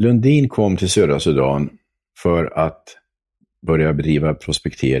 När Lundin kom till södra Sudan för att börja bedriva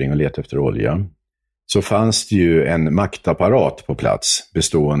prospektering och leta efter olja, så fanns det ju en maktapparat på plats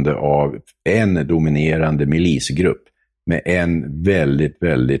bestående av en dominerande milisgrupp med en väldigt,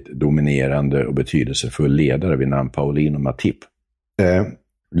 väldigt dominerande och betydelsefull ledare vid namn Paulino Matip.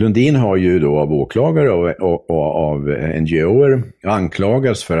 Lundin har ju då av åklagare och av NGOer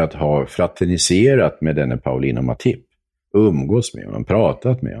anklagats för att ha fraterniserat med denne Paulino Matip, umgås med honom,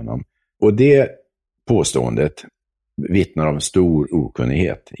 pratat med honom. Och det påståendet vittnar om stor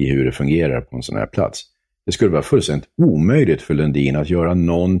okunnighet i hur det fungerar på en sån här plats. Det skulle vara fullständigt omöjligt för Lundin att göra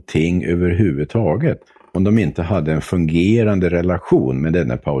någonting överhuvudtaget om de inte hade en fungerande relation med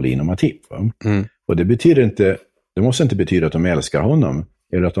denne Paulino Matip. Och det måste inte betyda att de älskar honom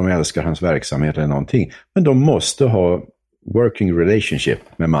eller att de älskar hans verksamhet eller någonting. Men de måste ha working relationship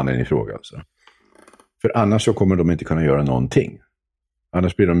med mannen i fråga. Alltså. För annars så kommer de inte kunna göra någonting.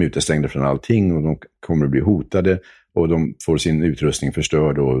 Annars blir de utestängda från allting, och de kommer att bli hotade, och de får sin utrustning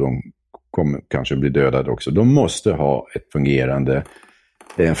förstörd, och de kommer kanske bli dödade också. De måste ha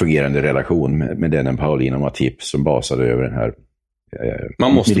en fungerande relation med den Paulino Matip som basade över den här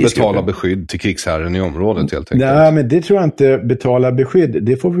man måste betala beskydd till krigsherren i området helt enkelt. Nej, men det tror jag inte. Betala beskydd,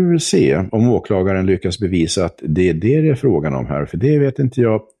 det får vi väl se om åklagaren lyckas bevisa att det är frågan om här. För det vet inte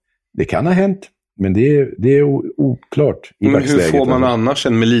jag. Det kan ha hänt, men det är oklart i men hur får man annars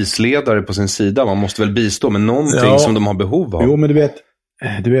en milisledare på sin sida? Man måste väl bistå med någonting som de har behov av. Jo, men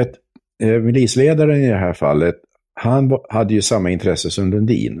du vet milisledaren i det här fallet, han hade ju samma intresse som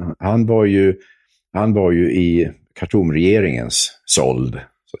Lundin. Han var ju i Khartoum-regeringens såld,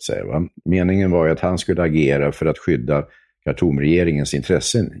 så att säga. Va? Meningen var ju att han skulle agera för att skydda Khartoum-regeringens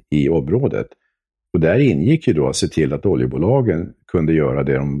intressen i området. Och där ingick ju då att se till att oljebolagen kunde göra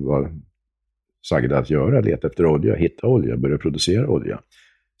det de var sagda att göra, leta efter olja, hitta olja, börja producera olja.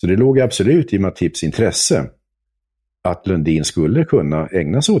 Så det låg absolut i Matips intresse att Lundin skulle kunna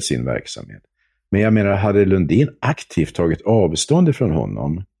ägna sig åt sin verksamhet. Men jag menar, hade Lundin aktivt tagit avstånd från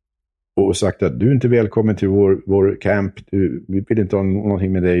honom och sagt att du är inte välkommen till vår camp, vi vill inte ha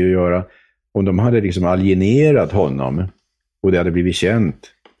någonting med dig att göra. Om de hade liksom alienerat honom och det hade blivit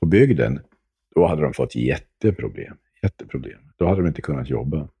känt på bygden, då hade de fått jätteproblem. Då hade de inte kunnat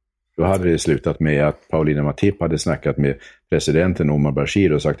jobba. Då hade det slutat med att Paulino Matip hade snackat med presidenten Omar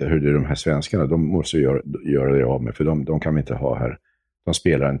Bashir och sagt att hur de här svenskarna, de måste göra det av med, för de kan vi inte ha här. De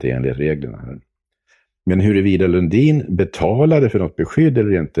spelar inte enligt reglerna här. Men huruvida Lundin betalade för något beskydd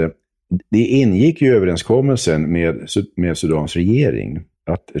eller inte, det ingick ju överenskommelsen med Sudans regering.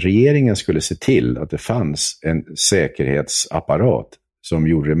 Att regeringen skulle se till att det fanns en säkerhetsapparat som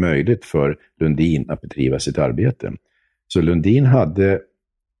gjorde det möjligt för Lundin att bedriva sitt arbete. Så Lundin hade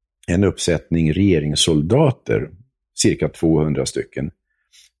en uppsättning regeringssoldater, cirka 200 stycken,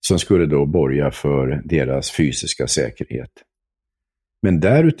 som skulle då borga för deras fysiska säkerhet. Men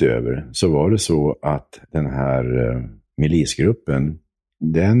därutöver så var det så att den här milisgruppen,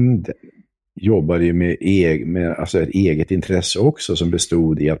 jobbade ju med alltså ett eget intresse också som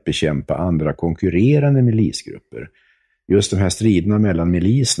bestod i att bekämpa andra konkurrerande milisgrupper. Just de här striderna mellan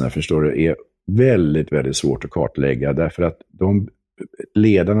miliserna, förstår du, är väldigt, väldigt svårt att kartlägga därför att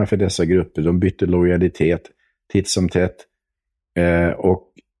ledarna för dessa grupper, de bytte lojalitet titt som tätt och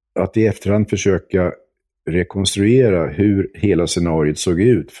att i efterhand försöka rekonstruera hur hela scenariot såg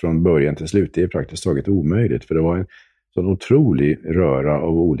ut från början till slut, det är praktiskt taget omöjligt för det var en sån otrolig röra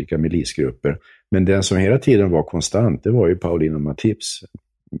av olika milisgrupper. Men den som hela tiden var konstant, det var ju Paulina Matips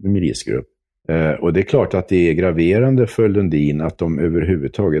milisgrupp. Och det är klart att det är graverande för Lundin att de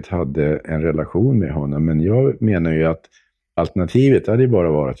överhuvudtaget hade en relation med honom. Men jag menar ju att alternativet hade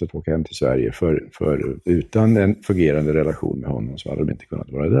bara varit att åka hem till Sverige. För utan en fungerande relation med honom så hade de inte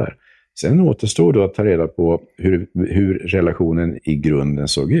kunnat vara där. Sen återstår då att ta reda på hur relationen i grunden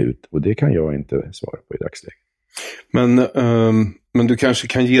såg ut. Och det kan jag inte svara på i dagsläget. Men du kanske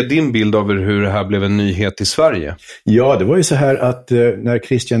kan ge din bild av hur det här blev en nyhet i Sverige? Ja, det var ju så här att när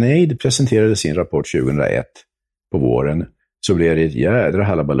Christian Eid presenterade sin rapport 2001 på våren så blev det ett jädra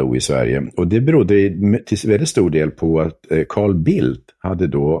halabaloo i Sverige. Och det berodde till väldigt stor del på att Carl Bildt hade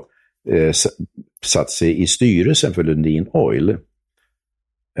då satt sig i styrelsen för Lundin Oil.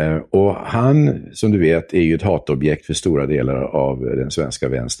 Och han, som du vet, är ju ett hatobjekt för stora delar av den svenska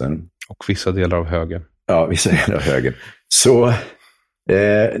vänstern. Och vissa delar av höger. Ja, vissa delar av höger. Så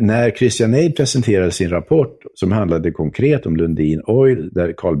när Christian Eid presenterade sin rapport som handlade konkret om Lundin Oil,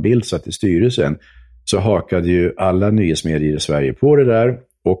 där Carl Bildt satt i styrelsen, så hakade ju alla nyhetsmedier i Sverige på det där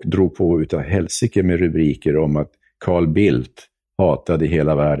och drog på utav helsike med rubriker om att Carl Bildt hatade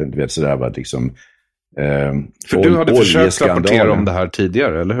hela världen. Du vet, så där var det liksom... För du hade försökt rapportera om det här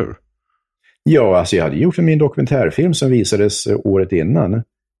tidigare, eller hur? Ja, alltså jag hade gjort min dokumentärfilm som visades året innan.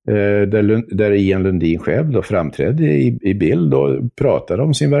 Där Ian Lundin själv då framträdde i bild och pratade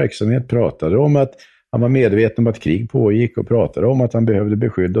om sin verksamhet, pratade om att han var medveten om att krig pågick och pratade om att han behövde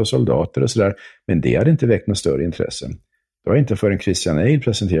beskydda soldater och sådär. Men det hade inte väckt något större intresse. Det var inte förrän Christian Eid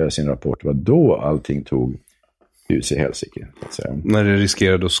presenterade sin rapport, det var då allting tog hus i helsike. När det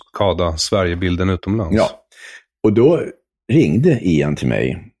riskerade att skada Sverigebilden utomlands. Ja, och då ringde Ian till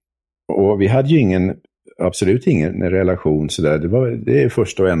mig. Och vi hade ju absolut ingen relation sådär. Det är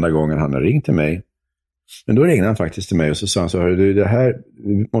första och enda gången han har ringt till mig. Men då ringde han faktiskt till mig och så sa han så här, du, det här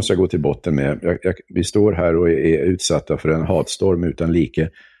måste jag gå till botten med. Vi står här och är utsatta för en hatstorm utan like.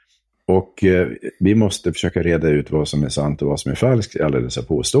 Och vi måste försöka reda ut vad som är sant och vad som är falskt, alla dessa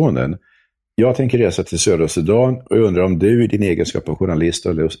påståenden. Jag tänker resa till södra Sudan och jag undrar om du i din egenskap av journalist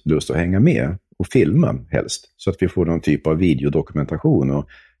har lust att hänga med och filma helst. Så att vi får någon typ av videodokumentation och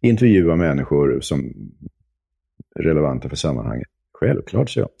intervjua människor som är relevanta för sammanhanget. Självklart,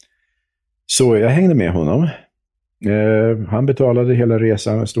 så. Så jag hängde med honom. Han betalade hela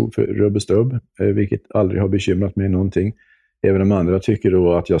resan, stod för rubb och stubb, vilket aldrig har bekymrat mig någonting. Även om andra tycker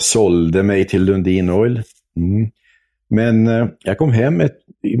då att jag sålde mig till Lundin Oil. Men jag kom hem med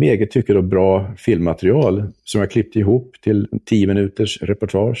i eget tycker då bra filmmaterial som jag klippte ihop till 10 minuters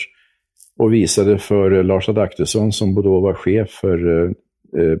reportage och visade för Lars Adaktusson som då var chef för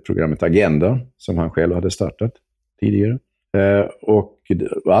programmet Agenda som han själv hade startat tidigare. Och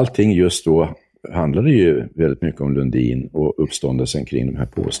allting just då handlade ju väldigt mycket om Lundin och uppståndelsen kring de här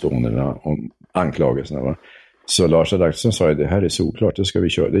påståendena om anklagelserna. Va? Så Lars Adaktusson sa att det här är såklart,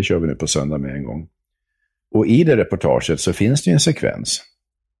 det kör vi nu på söndag med en gång. Och i det reportaget så finns det ju en sekvens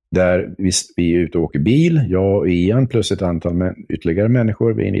där vi är ute och åker bil, jag och Ian plus ett antal ytterligare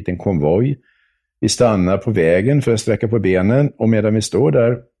människor, vi är en liten konvoj. Vi stannar på vägen för att sträcka på benen och medan vi står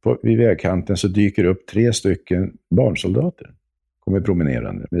där vid vägkanten så dyker upp 3 stycken barnsoldater. Kommer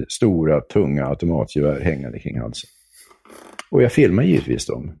promenerande med stora, tunga automatgevär hängande kring halsen. Och jag filmar givetvis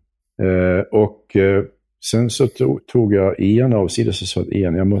dem. Sen så tog jag Ian avsides och sa att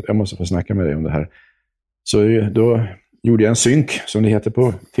Ian, jag måste få snacka med dig om det här. Så då gjorde jag en synk, som det heter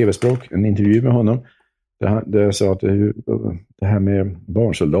på tv-språk, en intervju med honom. Där jag sa att det här med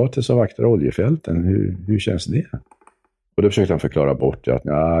barnsoldater som vaktar oljefälten, hur känns det? Och då försökte han förklara bort att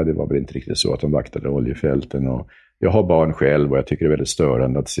det var väl inte riktigt så att de vaktade oljefälten. Och jag har barn själv och jag tycker det är väldigt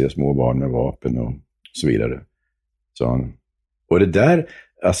störande att se små barn med vapen och så vidare. Så han. Och det där,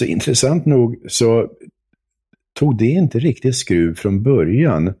 alltså intressant nog så tog det inte riktigt skruv från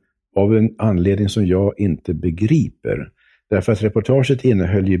början av en anledning som jag inte begriper. Därför att reportaget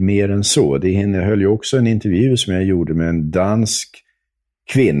innehöll ju mer än så. Det innehöll ju också en intervju som jag gjorde med en dansk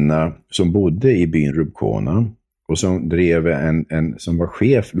kvinna som bodde i byn Rubkona och som drev som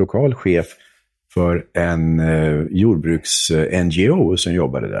var lokal chef för en jordbruks-NGO som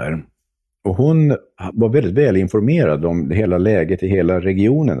jobbade där. Och hon var väldigt väl informerad om hela läget i hela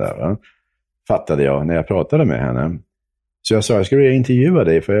regionen där. Va? fattade jag när jag pratade med henne. Så jag sa, jag skulle intervjua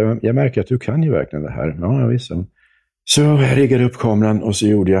dig för jag märker att du kan ju verkligen det här. Ja, visst. Så jag riggade upp kameran och så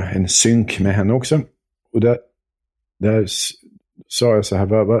gjorde jag en synk med henne också. Och där sa jag så här,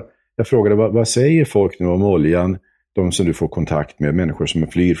 jag frågade vad säger folk nu om oljan? De som du får kontakt med, människor som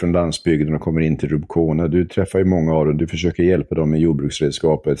flyr från landsbygden och kommer in till Rubicona. Du träffar ju många av dem, du försöker hjälpa dem med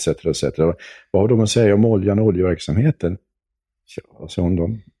jordbruksredskap etc. etc. Vad har de att säga om oljan och oljeverksamheten? Ja, så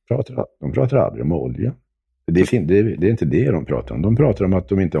de pratar aldrig om olja. Det är inte det de pratar om. De pratar om att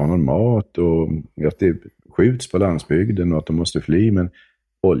de inte har någon mat och att det skjuts på landsbygden och att de måste fly, men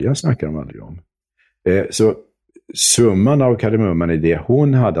oljan snackar de aldrig om. Så summan av kardemumman i det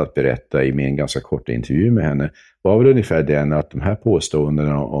hon hade att berätta i min ganska korta intervju med henne var väl ungefär den att de här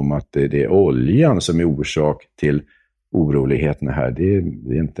påståendena om att det är oljan som är orsak till oroligheterna här, det är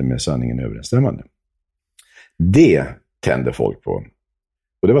inte med sanningen överensstämmande. Det tände folk på.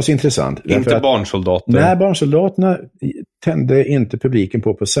 Och det var så intressant. Inte barnsoldater? Nej, barnsoldaterna tände inte publiken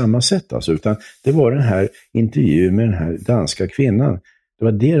på samma sätt. Alltså, utan det var den här intervjun med den här danska kvinnan. Det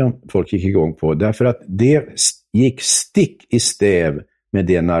var det folk gick igång på. Därför att det gick stick i stäv med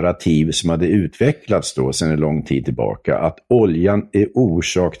det narrativ som hade utvecklats då sedan en lång tid tillbaka. Att oljan är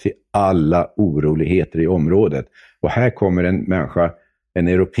orsak till alla oroligheter i området. Och här kommer en människa, en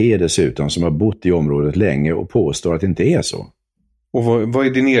europé dessutom, som har bott i området länge och påstår att det inte är så. Och vad är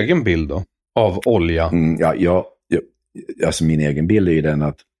din egen bild då av olja? Alltså min egen bild är ju den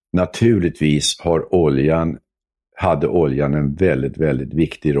att naturligtvis hade oljan en väldigt, väldigt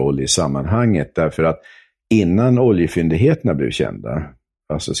viktig roll i sammanhanget. Därför att innan oljefyndigheterna blev kända,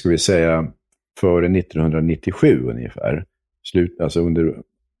 alltså ska vi säga före 1997 ungefär, alltså under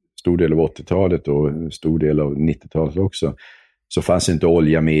stor del av 80-talet och stor del av 90-talet också, så fanns inte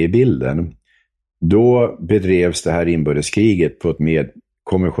olja med i bilden. Då bedrevs det här inbördeskriget på ett mer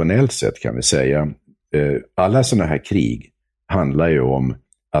konventionellt sätt kan vi säga. Alla sådana här krig handlar ju om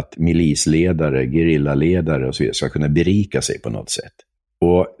att milisledare, gerillaledare och så vidare ska kunna berika sig på något sätt.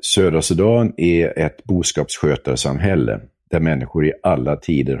 Och södra Sudan är ett boskapsskötarsamhälle där människor i alla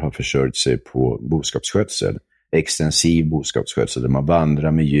tider har försörjt sig på boskapsskötsel. Extensiv boskapsskötsel där man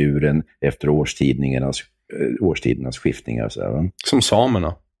vandrar med djuren efter årstidernas skiftningar. Så här, va? Som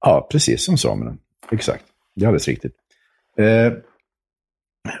samerna? Ja, precis som samerna. Exakt, det är alldeles riktigt.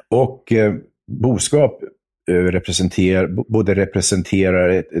 Boskap representerar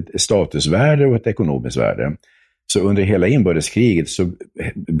ett statusvärde och ett ekonomiskt värde. Så under hela inbördeskriget så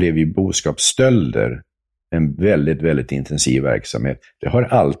blev ju boskapsstölder en väldigt, väldigt intensiv verksamhet. Det har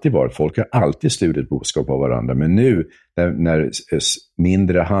alltid varit, folk har alltid stulit boskap av varandra, men nu när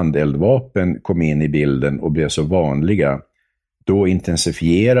mindre handeldvapen kom in i bilden och blev så vanliga, då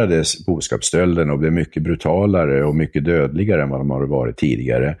intensifierades boskapsstölden och blev mycket brutalare och mycket dödligare än vad de har varit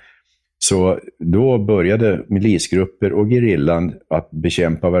tidigare. Så då började milisgrupper och gerillan att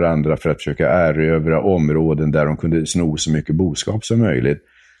bekämpa varandra för att försöka erövra områden där de kunde sno så mycket boskap som möjligt.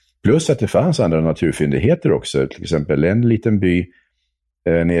 Plus att det fanns andra naturfyndigheter också. Till exempel en liten by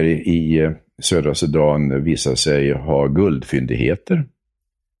nere i södra Sudan visade sig ha guldfyndigheter.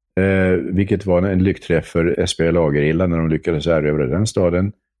 Vilket var en lyckträff för SPLA-gerillan när de lyckades erövra den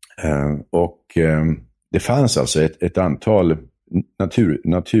staden. Det fanns alltså ett antal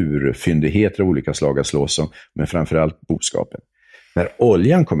naturfyndigheter av olika slag att slåss om, men framförallt boskapen. När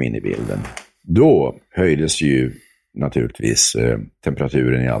oljan kom in i bilden, då höjdes ju naturligtvis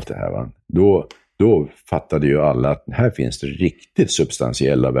temperaturen i allt det här. Va? Då fattade ju alla att här finns det riktigt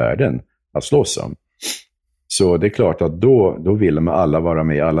substantiella värden att slåss om. Så det är klart att då ville man alla vara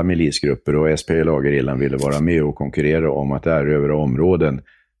med, alla milisgrupper och SPLA-gerillan ville vara med och konkurrera om att erövra områden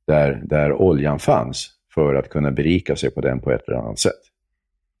där oljan fanns för att kunna berika sig på den på ett eller annat sätt.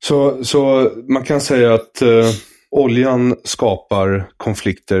 Så man kan säga att oljan skapar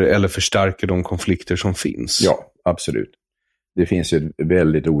konflikter eller förstärker de konflikter som finns? Ja, absolut. Det finns ett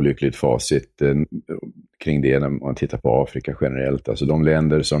väldigt olyckligt facit kring det när man tittar på Afrika generellt. Alltså de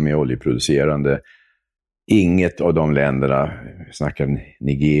länder som är oljeproducerande, inget av de länderna, vi snackar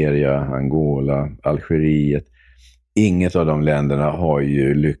Nigeria, Angola, Algeriet, inget av de länderna har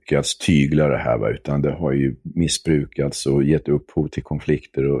ju lyckats tygla det här, va? Utan det har ju missbrukats och gett upphov till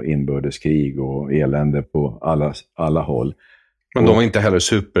konflikter och inbördeskrig och elände på alla håll. Men de var inte heller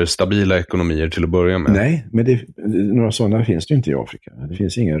superstabila ekonomier till att börja med. Nej, men några sådana finns det inte i Afrika. Det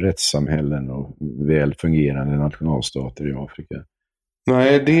finns inga rättssamhällen och väl fungerande nationalstater i Afrika.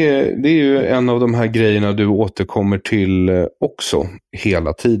 Nej, det är ju en av de här grejerna du återkommer till också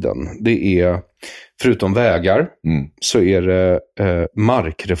hela tiden. Det är, förutom vägar, så är det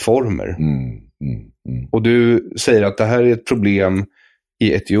markreformer. Och du säger att det här är ett problem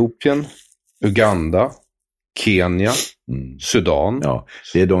i Etiopien, Uganda, Kenya, Sudan. Ja,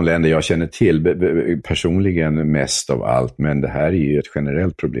 det är de länder jag känner till personligen mest av allt. Men det här är ju ett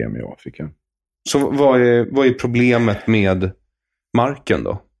generellt problem i Afrika. Så vad är problemet med marken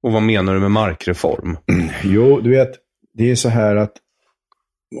då? Och vad menar du med markreform? Jo, du vet, det är så här att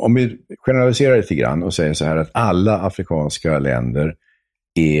om vi generaliserar lite grann och säger så här att alla afrikanska länder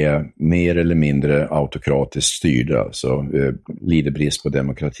är mer eller mindre autokratiskt styrda. Alltså lider brist på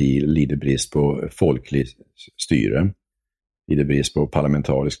demokrati, lider brist på folklig styre, lider brist på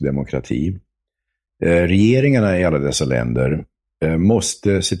parlamentarisk demokrati. Regeringarna i alla dessa länder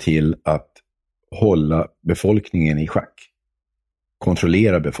måste se till att hålla befolkningen i schack.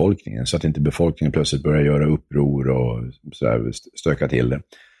 Kontrollera befolkningen så att inte befolkningen plötsligt börjar göra uppror och så där, stöka till det.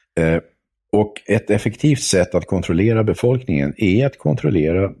 Och ett effektivt sätt att kontrollera befolkningen är att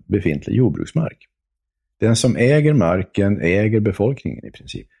kontrollera befintlig jordbruksmark. Den som äger marken äger befolkningen i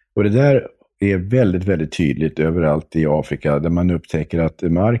princip. Och det där är väldigt, väldigt tydligt överallt i Afrika där man upptäcker att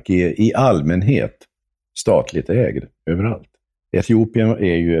mark är i allmänhet statligt ägd överallt. Etiopien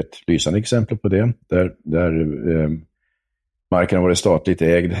är ju ett lysande exempel på det, där marken har varit statligt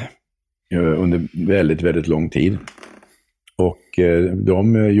ägd under väldigt, väldigt lång tid. Och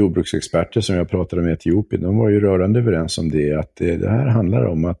de jordbruksexperter som jag pratade med i Etiopien, de var ju rörande överens om det, att det här handlar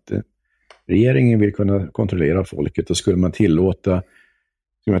om att regeringen vill kunna kontrollera folket, och skulle man tillåta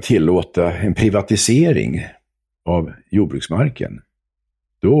en privatisering av jordbruksmarken,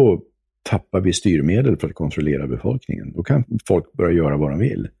 då tappar vi styrmedel för att kontrollera befolkningen. Då kan folk börja göra vad de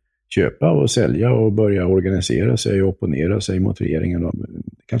vill. Köpa och sälja och börja organisera sig och opponera sig mot regeringen.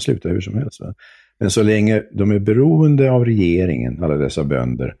 Det kan sluta hur som helst. Va? Men så länge de är beroende av regeringen, alla dessa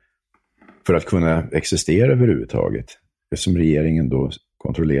bönder, för att kunna existera överhuvudtaget, eftersom regeringen då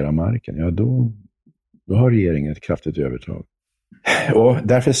kontrollerar marken, ja då har regeringen ett kraftigt övertag. Och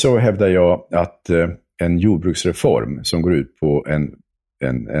därför så hävdar jag att en jordbruksreform som går ut på en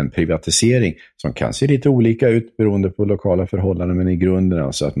privatisering som kan se lite olika ut beroende på lokala förhållanden, men i grunden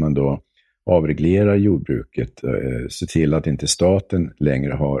alltså att man då avreglerar jordbruket, se till att inte staten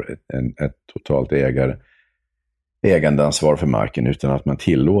längre har ett totalt ägandeansvar för marken, utan att man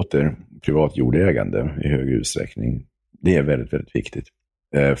tillåter privat jordägande i högre utsträckning. Det är väldigt, väldigt viktigt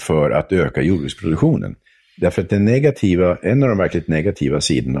för att öka jordbruksproduktionen. Därför att en av de verkligt negativa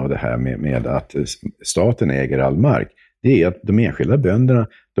sidorna av det här med att staten äger all mark, det är att de enskilda bönderna,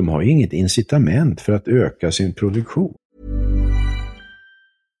 de har inget incitament för att öka sin produktion.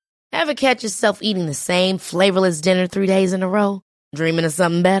 Ever catch yourself eating the same flavorless dinner 3 days in a row? Dreaming of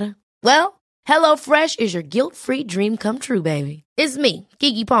something better? Well, HelloFresh is your guilt-free dream come true, baby. It's me,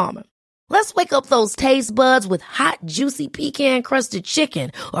 Keke Palmer. Let's wake up those taste buds with hot, juicy pecan-crusted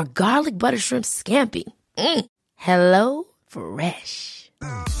chicken or garlic butter shrimp scampi. Hello Fresh.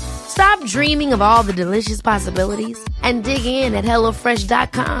 Stop dreaming of all the delicious possibilities and dig in at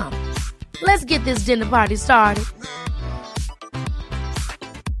HelloFresh.com. Let's get this dinner party started.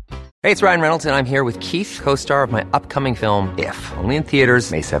 Hey, it's Ryan Reynolds, and I'm here with Keith, co-star of my upcoming film, If, only in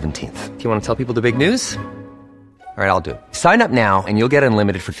theaters May 17th. Do you want to tell people the big news? All right, I'll do it. Sign up now and you'll get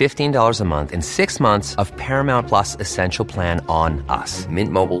unlimited for $15 a month and 6 months of Paramount Plus Essential Plan on us.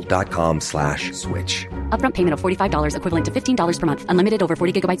 MintMobile.com/switch. Upfront payment of $45 equivalent to $15 per month. Unlimited over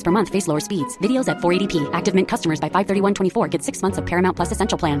 40 gigabytes per month. Face lower speeds. Videos at 480p. Active Mint customers by 531.24 get 6 months of Paramount Plus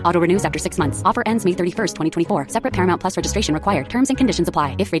Essential Plan. Auto renews after 6 months. Offer ends May 31st, 2024. Separate Paramount Plus registration required. Terms and conditions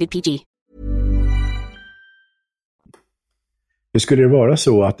apply if rated PG. Det skulle det vara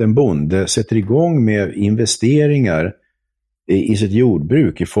så att en bonde sätter igång med investeringar i sitt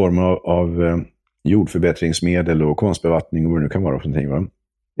jordbruk i form av jordförbättringsmedel och konstbevattning och vad det nu kan vara för någonting, va?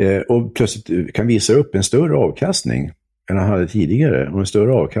 Och plötsligt kan visa upp en större avkastning än han hade tidigare, och en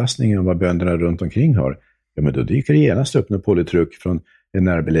större avkastning än vad bönderna runt omkring har, ja, men då dyker det genast upp en polytruck från en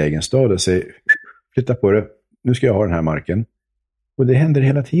närbelägen stad och säger flytta på det, nu ska jag ha den här marken. Och det händer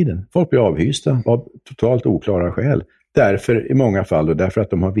hela tiden. Folk blir avhysta av totalt oklara skäl. Därför i många fall, och därför att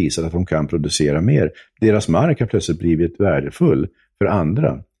de har visat att de kan producera mer. Deras mark har plötsligt blivit värdefull för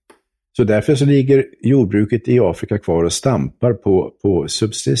andra. Så därför så ligger jordbruket i Afrika kvar och stampar på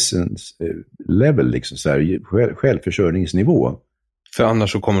subsistence level, liksom så här, självförsörjningsnivå. För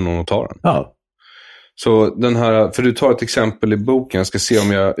annars så kommer någon att ta den. Ja. Så den här, för du tar ett exempel i boken, jag ska se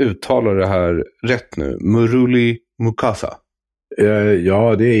om jag uttalar det här rätt nu. Muruli Mukasa.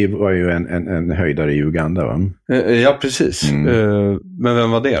 Ja, det var ju en höjdare i Uganda, va? Ja, precis. Men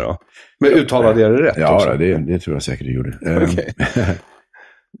vem var det då? Men uttalade jag det rätt? Ja, det tror jag säkert du gjorde. Okay.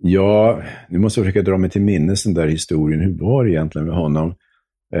 Ja, nu måste jag försöka dra mig till minnes den där historien. Hur var det egentligen med honom?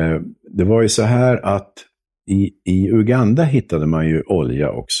 Det var ju så här att I Uganda hittade man ju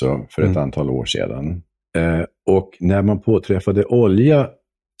olja också för ett antal år sedan. Och när man påträffade olja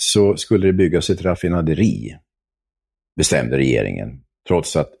så skulle det byggas ett raffinaderi, bestämde regeringen.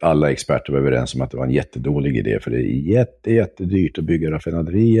 Trots att alla experter var överens om att det var en jättedålig idé, för det är jättedyrt att bygga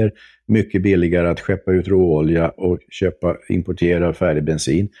raffinaderier. Mycket billigare att skeppa ut råolja och importera färdig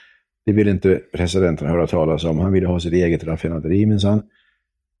bensin. Det ville inte presidenten höra talas om. Han ville ha sitt eget raffinaderi minsann.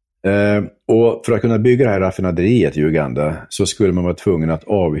 Och för att kunna bygga det här raffinaderiet i Uganda så skulle man vara tvungen att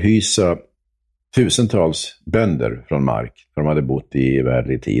avhysa tusentals bönder från mark. För de hade bott i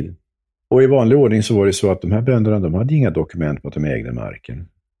värdlig tid. Och i vanlig ordning så var det så att de här bönderna, de hade inga dokument på att de ägde marken.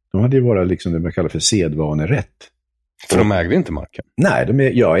 De hade ju bara liksom det man kallar för sedvanerätt. För de ägde inte marken?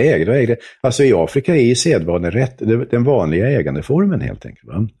 Nej, jag ägde. Alltså i Afrika är sedvanerätt den vanliga ägandeformen helt enkelt.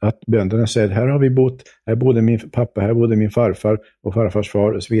 Va? Att bönderna säger, här har vi bott, här bodde min pappa, här bodde min farfar och farfars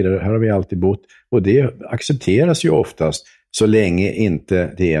far och så vidare. Här har vi alltid bott. Och det accepteras ju oftast så länge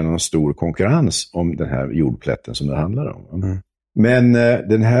inte det är någon stor konkurrens om den här jordplätten som det handlar om. Mm. Men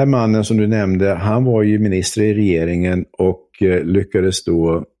den här mannen som du nämnde, han var ju minister i regeringen och lyckades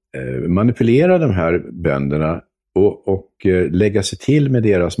då manipulera de här bönderna och lägga sig till med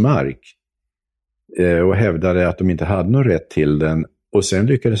deras mark och hävdade att de inte hade någon rätt till den. Och sen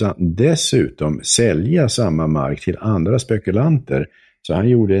lyckades han dessutom sälja samma mark till andra spekulanter. Så han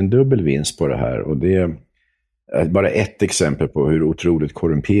gjorde en dubbel vinst på det här, och det är bara ett exempel på hur otroligt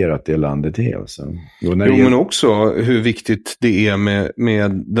korrumperat det landet är. Alltså. Men också hur viktigt det är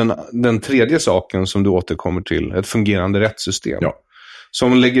med den tredje saken som du återkommer till, ett fungerande rättssystem. Ja. Så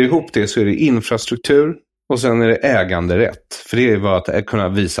om man lägger ihop det så är det infrastruktur och sen är det äganderätt. För det är ju att kunna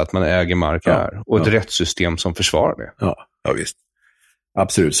visa att man äger mark här. Och ett rättssystem som försvarar det. Ja, visst.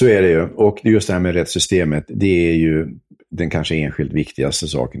 Absolut, så är det ju. Och just det här med rättssystemet, det är ju den kanske enskilt viktigaste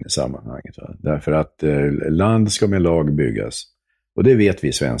saken i sammanhanget. Va? Därför att land ska med lag byggas. Och det vet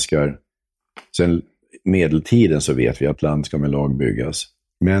vi svenskar. Sen medeltiden så vet vi att land ska med lag byggas.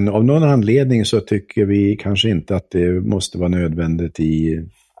 Men av någon anledning så tycker vi kanske inte att det måste vara nödvändigt i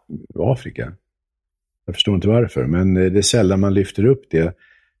Afrika. Jag förstår inte varför, men det är sällan man lyfter upp det.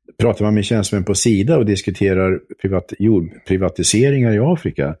 Pratar man med tjänstemän på Sida och diskuterar privatiseringar i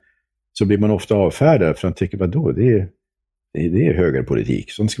Afrika så blir man ofta avfärdad, för man tycker, vadå, det är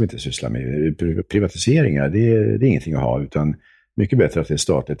högerpolitik, sånt ska vi inte syssla med. Privatiseringar, det är ingenting att ha, utan mycket bättre att det är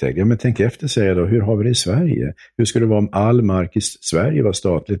statligt ägd. Ja, men tänk efter, säger då, hur har vi det i Sverige? Hur skulle det vara om all mark i Sverige var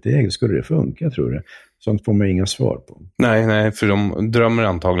statligt ägd? Skulle det funka, tror du? Sånt får man inga svar på. Nej, för de drömmer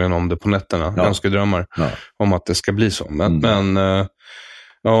antagligen om det på nätterna. Ja. Önskedrömmar om att det ska bli så. Men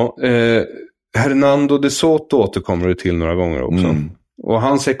Hernando de Soto återkommer du till några gånger också. Och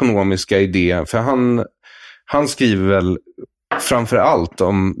hans ekonomiska idé, för han skriver väl framför allt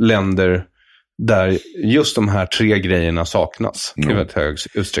om länder där just de här tre grejerna saknas i väldigt hög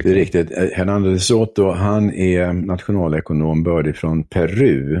utsträckning. Det är riktigt. Hernando de Soto, han är nationalekonom, bördig från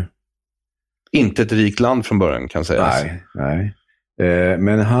Peru. Inte ett rikt land från början, kan sägas. Nej.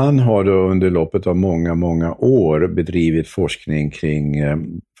 Men han har då under loppet av många år bedrivit forskning kring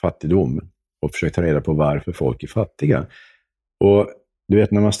fattigdom och försökt ta reda på varför folk är fattiga. Och du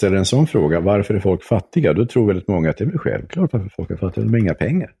vet, när man ställer en sån fråga, varför är folk fattiga? Då tror väldigt många att det är väl självklart varför folk är fattiga. De har inga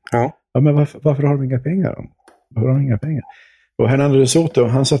pengar. Ja, men varför har de inga pengar då? Varför har de inga pengar? Och Hernando de Soto,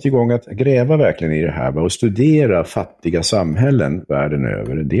 han satt igång att gräva verkligen i det här och studera fattiga samhällen världen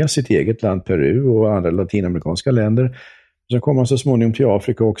över. Dels sitt eget land Peru och andra latinamerikanska länder. Så kom han så småningom till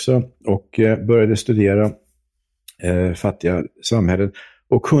Afrika också och började studera fattiga samhällen.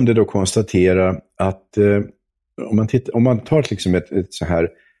 Och kunde då konstatera att om man tar liksom ett så här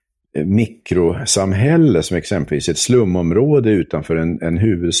mikrosamhälle som exempelvis ett slumområde utanför en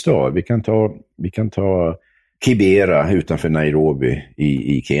huvudstad. Vi kan ta Kibera utanför Nairobi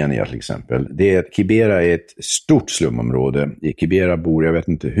i Kenya till exempel. Kibera är ett stort slumområde. I Kibera bor jag vet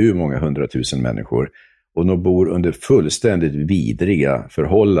inte hur många 100 000 människor. Och de bor under fullständigt vidriga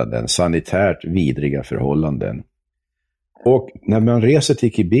förhållanden, sanitärt vidriga förhållanden. Och när man reser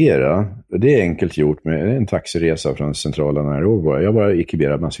till Kibera, det är enkelt gjort med en taxiresa från centrala Nairobi. Jag var i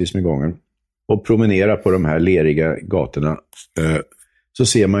Kibera massvis med gånger och promenerar på de här leriga gatorna. Så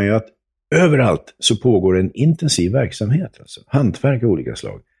ser man ju att överallt så pågår en intensiv verksamhet. Alltså. Hantverk av olika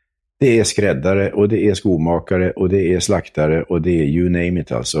slag. Det är skräddare och det är skomakare och det är slaktare och det är you name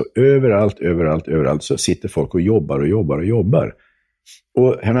it. Alltså. Överallt så sitter folk och jobbar.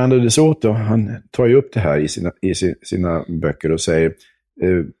 Och Hernando de Soto, han tar ju upp det här i sina böcker och säger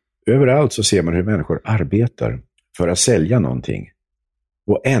överallt så ser man hur människor arbetar för att sälja någonting.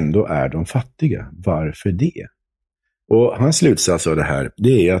 Och ändå är de fattiga. Varför det? Och hans slutsats av det här,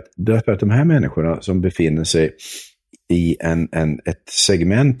 det är att därför att de här människorna som befinner sig i ett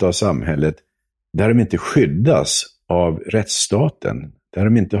segment av samhället där de inte skyddas av rättsstaten, där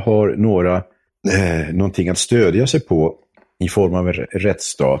de inte har någonting att stödja sig på i form av en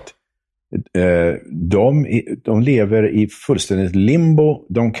rättsstat. De lever i fullständigt limbo.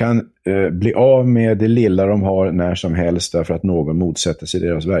 De kan bli av med det lilla de har när som helst därför att någon motsätter sig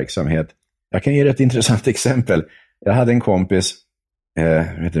deras verksamhet. Jag kan ge ett intressant exempel. Jag hade en kompis,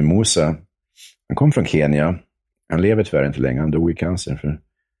 han heter Musa. Han kom från Kenya. Han lever tyvärr inte längre. Han dog i cancer för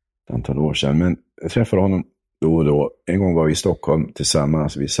ett antal år sedan. Men jag träffade honom då och då. En gång var vi i Stockholm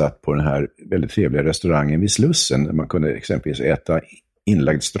tillsammans. Vi satt på den här väldigt trevliga restaurangen vid Slussen. Där man kunde exempelvis äta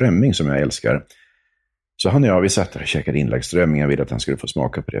inlagd strömming som jag älskar. Så han och jag, vi satt där och käkade inlagd strömming. Jag ville att han skulle få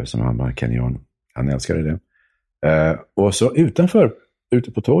smaka på det som han var kenyan. Han älskade det. Och så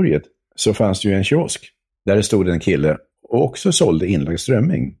ute på torget så fanns det ju en kiosk. Där det stod en kille och också sålde inlagd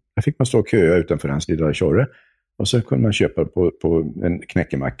strömming. Där fick man stå och köa utanför hans lilla kjorre. Och så kunde man köpa på en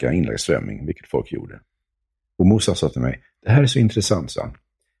knäckemacka inlagd strömming, vilket folk gjorde. Och Musa sa till mig, det här är så intressant, sa han.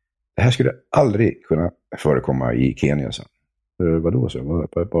 Det här skulle aldrig kunna förekomma i Kenya, sa han. Vadå, så?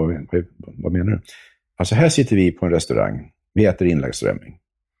 Vad menar du? Alltså här sitter vi på en restaurang. Vi äter inlagd strömming.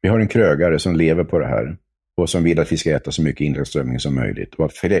 Vi har en krögare som lever på det här. Och som vill att vi ska äta så mycket inlagd strömming som möjligt. Och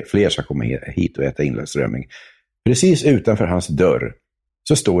att fler ska komma hit och äta inlagd strömming. Precis utanför hans dörr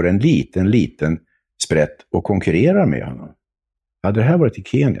så står en liten sprätt och konkurrerar med honom. Hade det här varit i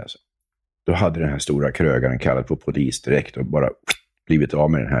Kenya, så, då hade den här stora krögaren kallat på polis direkt och bara blivit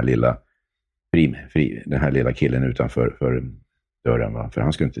av med den här lilla killen utanför dörren. Va? För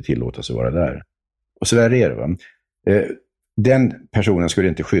han skulle inte tillåtas att vara där. Och så där är det. Va? Den personen skulle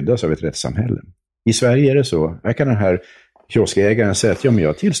inte skyddas av ett rättssamhälle. I Sverige är det så. Här kan den här kioskägaren säga att ja, men jag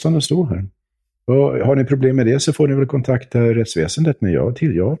har tillstånd att stå här. Och har ni problem med det så får ni väl kontakta rättsväsendet. Men jag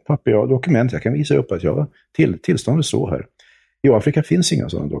har dokument. Jag kan visa upp att jag har tillstånd att stå här. I Afrika finns inga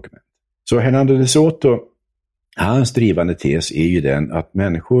sådana dokument. Så Hernando de Soto, hans drivande tes är ju den att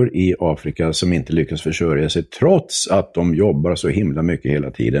människor i Afrika som inte lyckas försörja sig trots att de jobbar så himla mycket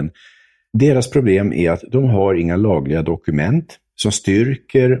hela tiden. Deras problem är att de har inga lagliga dokument som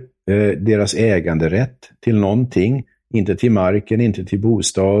styrker deras äganderätt till någonting. Inte till marken, inte till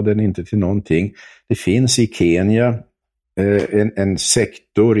bostaden, inte till någonting. Det finns i Kenya en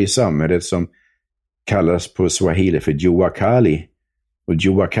sektor i samhället som kallas på Swahili för Juakali. Och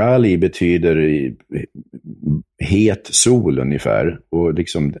Juakali betyder het sol ungefär. Och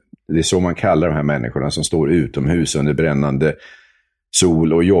liksom, det är så man kallar de här människorna som står utomhus under brännande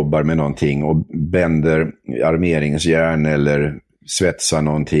sol och jobbar med någonting och bänder armeringsjärn eller svetsar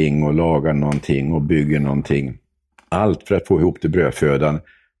någonting och lagar någonting och bygger någonting. Allt för att få ihop till brödfödan.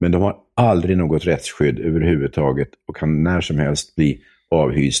 Men de har aldrig något rättsskydd överhuvudtaget och kan när som helst bli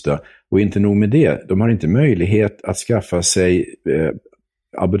avhysta. Och inte nog med det, de har inte möjlighet att skaffa sig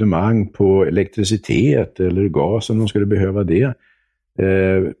abonnemang på elektricitet eller gas om de skulle behöva det.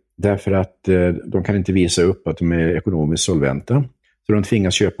 Därför att de kan inte visa upp att de är ekonomiskt solventa. Så de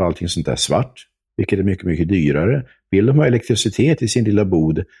tvingas köpa allting sånt där svart, vilket är mycket, mycket dyrare. Vill de ha elektricitet i sin lilla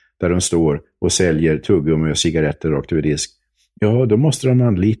bod där de står och säljer tuggummi och cigaretter rakt över disk, ja, då måste de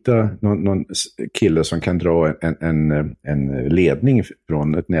anlita någon kille som kan dra en ledning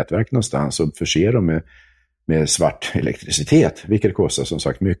från ett nätverk någonstans och förse dem med svart elektricitet, vilket kostar som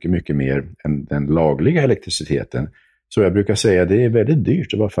sagt mycket, mycket mer än den lagliga elektriciteten. Så jag brukar säga att det är väldigt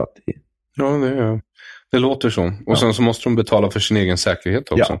dyrt att vara fattig. Ja, det låter så. Och sen så måste de betala för sin egen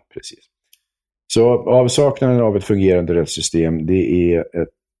säkerhet också. Ja, precis. Så avsaknaden av ett fungerande rättssystem, det är ett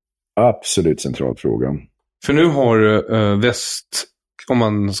absolut central fråga. För nu har väst, om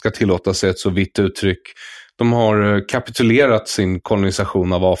man ska tillåta sig ett så vitt uttryck, de har kapitulerat sin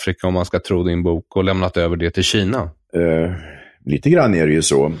kolonisation av Afrika, om man ska tro din bok, och lämnat över det till Kina. Lite grann är det ju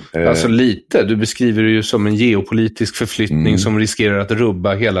så. Alltså lite, du beskriver det ju som en geopolitisk förflyttning som riskerar att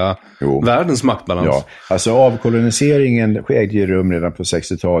rubba hela världens maktbalans. Ja, alltså avkoloniseringen ägde ju rum redan på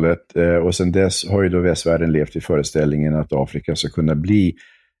 60-talet och sedan dess har ju då västvärlden levt i föreställningen att Afrika ska kunna bli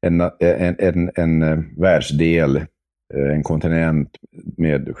en världsdel, en kontinent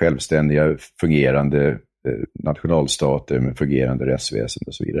med självständiga fungerande nationalstater med fungerande rättsväsen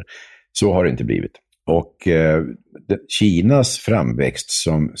och så vidare. Så har det inte blivit. Och Kinas framväxt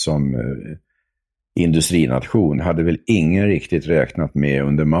som industrination hade väl ingen riktigt räknat med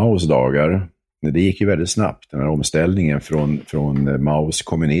under Maos dagar. Det gick ju väldigt snabbt, den här omställningen från Maos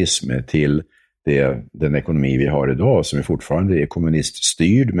kommunism till den ekonomi vi har idag, som är fortfarande är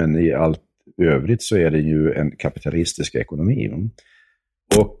kommuniststyrd, men i allt övrigt så är det ju en kapitalistisk ekonomi.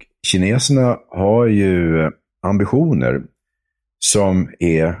 Och kineserna har ju ambitioner som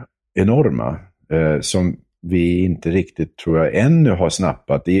är enorma, som vi inte riktigt, tror jag, ännu har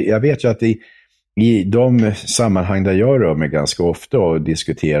snappat. Jag vet ju att i de sammanhang där jag rör mig ganska ofta och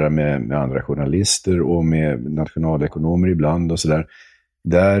diskuterar med andra journalister och med nationalekonomer ibland och sådär,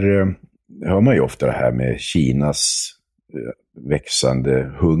 där hör man ju ofta det här med Kinas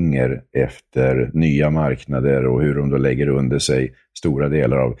växande hunger efter nya marknader och hur de då lägger under sig stora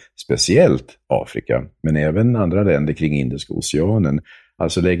delar av speciellt Afrika, men även andra länder kring Indiska oceanen.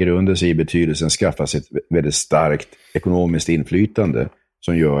 Alltså lägger under sig i betydelsen skaffa sig ett väldigt starkt ekonomiskt inflytande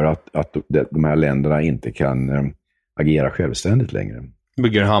som gör att de här länderna inte kan agera självständigt längre.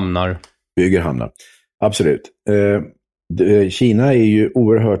 Bygger hamnar. Absolut. Kina är ju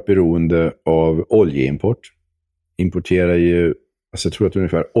oerhört beroende av oljeimport. Importerar ju, alltså jag tror att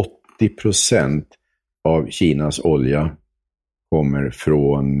ungefär 80% av Kinas olja kommer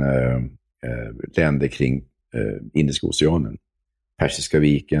från länder kring Indiska oceanen, Persiska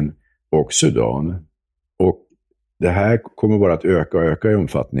viken och Sudan. Och det här kommer bara att öka i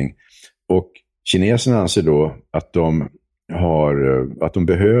omfattning. Och kineserna anser då att de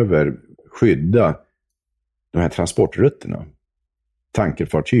behöver skydda de här transportrutterna,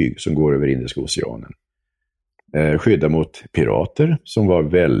 tankerfartyg som går över Indiska oceanen. Skydda mot pirater som var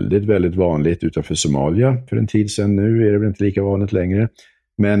väldigt, väldigt vanligt utanför Somalia för en tid sedan. Nu är det väl inte lika vanligt längre.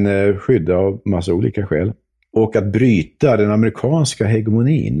 Men skydda av massa olika skäl. Och att bryta den amerikanska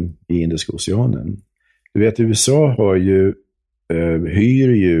hegemonin i Indiska oceanen. Du vet, USA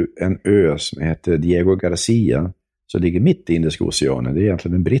hyr ju en ö som heter Diego Garcia som ligger mitt i Indiska oceanen. Det är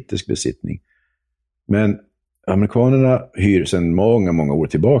egentligen en brittisk besittning. Men amerikanerna hyr sedan många, många år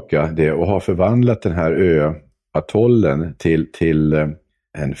tillbaka det och har förvandlat den här atollen till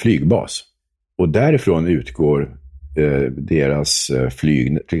en flygbas. Och därifrån utgår deras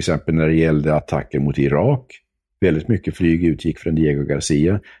flyg, till exempel när det gällde attacker mot Irak. Väldigt mycket flyg utgick från Diego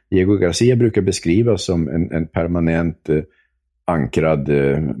Garcia. Diego Garcia brukar beskrivas som en permanent ankrad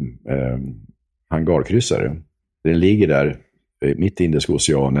hangarkryssare. Den ligger där mitt i Indiska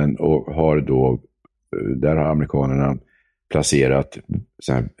oceanen och där har amerikanerna placerat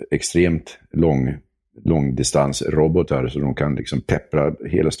så här extremt långdistansrobotar så de kan liksom peppra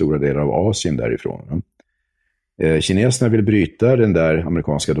hela stora delar av Asien därifrån. Kineserna vill bryta den där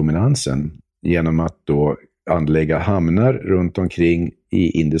amerikanska dominansen genom att då anlägga hamnar runt omkring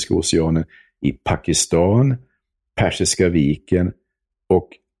i Indiska oceanen, i Pakistan, Persiska viken och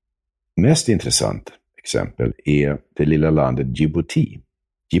mest intressant exempel är det lilla landet Djibouti.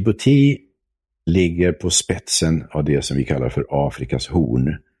 Djibouti ligger på spetsen av det som vi kallar för Afrikas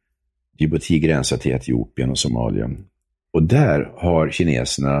horn. Djibouti gränsar till Etiopien och Somalia. Och där har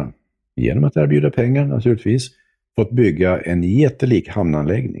kineserna, genom att erbjuda pengar naturligtvis, fått bygga en jättelik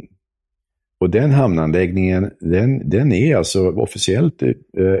hamnanläggning. Och den hamnanläggningen, den är alltså officiellt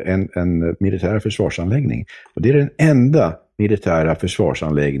en militär försvarsanläggning. Och det är den enda militära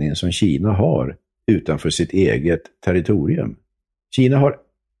försvarsanläggningen som Kina har utanför sitt eget territorium. Kina har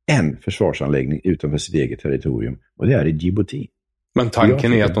en försvarsanläggning utanför sitt eget territorium och det är i Djibouti. Men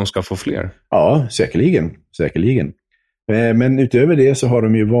tanken är att de ska få fler? Ja, säkerligen. Men utöver det så har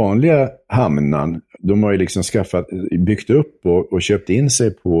de ju vanliga hamnar. De har ju liksom byggt upp och köpt in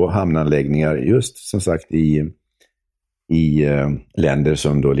sig på hamnanläggningar just som sagt i länder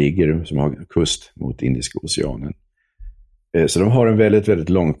som då som har kust mot Indiska oceanen. Så de har en väldigt, väldigt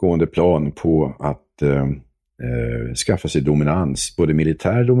långtgående plan på att skaffa sig dominans, både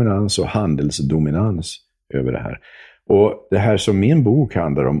militär dominans och handelsdominans över det här. Och det här som min bok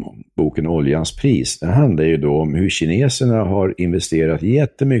handlar om, boken Oljans pris, det handlar ju då om hur kineserna har investerat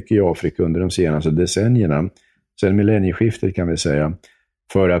jättemycket i Afrika under de senaste decennierna, sedan millennieskiftet kan vi säga,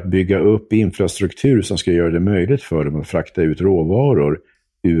 för att bygga upp infrastruktur som ska göra det möjligt för dem att frakta ut råvaror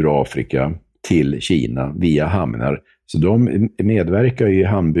ur Afrika till Kina via hamnar. Så de medverkar i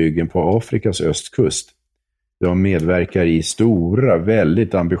hamnbyggen på Afrikas östkust. De medverkar i stora,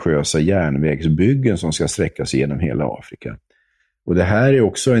 väldigt ambitiösa järnvägsbyggen som ska sträcka sig genom hela Afrika. Och det här är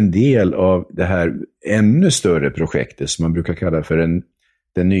också en del av det här ännu större projektet som man brukar kalla för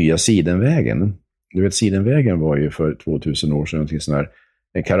den nya Sidenvägen. Du vet, Sidenvägen var ju för 2000 år sedan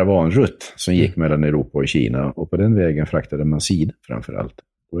en karavanrutt som gick mellan Europa och Kina. Och på den vägen fraktade man siden framförallt.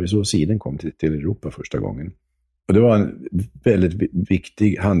 Det var ju så siden kom till Europa första gången. Och det var en väldigt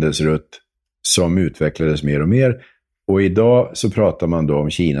viktig handelsrutt som utvecklades mer och mer. Och idag så pratar man då om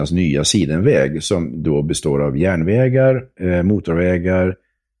Kinas nya sidenväg som då består av järnvägar, motorvägar,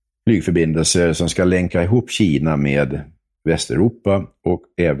 flygförbindelser som ska länka ihop Kina med Västeuropa och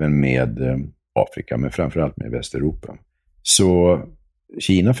även med Afrika, men framförallt med Västeuropa. Så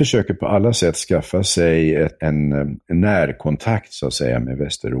Kina försöker på alla sätt skaffa sig en närkontakt så att säga med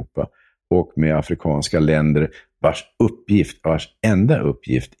Västeuropa och med afrikanska länder vars enda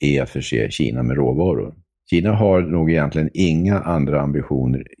uppgift är att förse Kina med råvaror. Kina har nog egentligen inga andra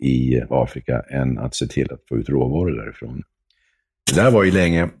ambitioner i Afrika än att se till att få ut råvaror därifrån. Det där var ju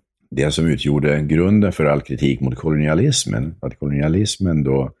länge det som utgjorde grunden för all kritik mot kolonialismen. Att kolonialismen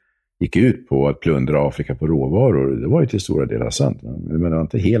då gick ut på att plundra Afrika på råvaror. Det var ju till stora delar sant. Men det var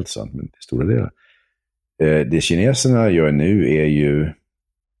inte helt sant, men till stora delar. Det kineserna gör nu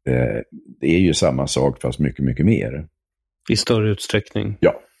är ju samma sak fast mycket, mycket mer. I större utsträckning.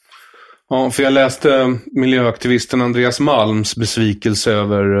 Ja. Ja, för jag läste miljöaktivisten Andreas Malms besvikelse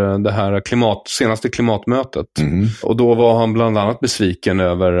över det här senaste klimatmötet. Mm. Och då var han bland annat besviken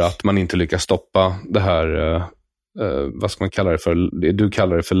över att man inte lyckas stoppa det här, vad ska man kalla det för? Du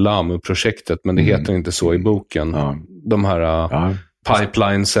kallar det för LAMU-projektet, men det heter inte så i boken. Ja. De här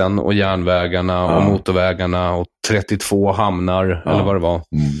pipelinesen och järnvägarna och motorvägarna och 32 hamnar eller vad det var.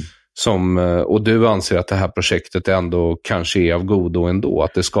 Och du anser att det här projektet ändå kanske är av godo ändå,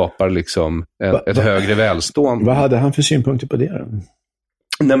 att det skapar liksom ett högre välstånd. Vad hade han för synpunkter på det då?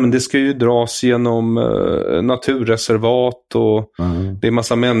 Nej, men det ska ju dras genom naturreservat och det är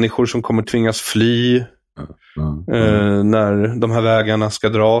massa människor som kommer tvingas fly när de här vägarna ska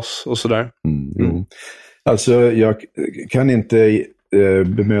dras och sådär. Alltså jag kan inte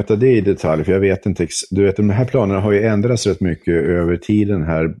bemöta det i detalj, för jag vet inte, du vet, de här planerna har ju ändrats rätt mycket över tiden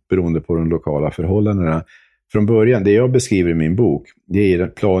här beroende på de lokala förhållandena. Från början, det jag beskriver i min bok, det är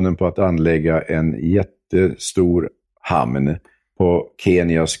planen på att anlägga en jättestor hamn på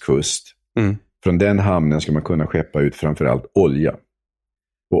Kenias kust. Från den hamnen ska man kunna skeppa ut framförallt olja.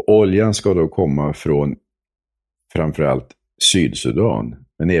 Och oljan ska då komma från framförallt Sydsudan,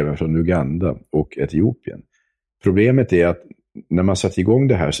 men även från Uganda och Etiopien. Problemet är att när man satte igång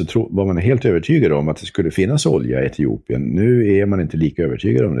det här så var man helt övertygad om att det skulle finnas olja i Etiopien. Nu är man inte lika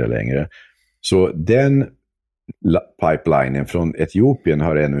övertygad om det längre. Så den pipelinen från Etiopien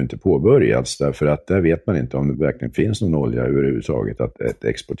har ännu inte påbörjats, därför att där vet man inte om det verkligen finns någon olja överhuvudtaget att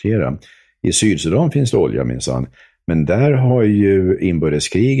exportera. I Sydsudan finns det olja minsann, men där har ju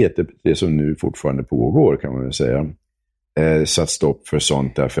inbördeskriget, det som nu fortfarande pågår kan man väl säga, satt stopp för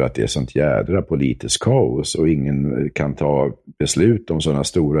sånt därför att det är sånt jädra politiskt kaos och ingen kan ta beslut om sådana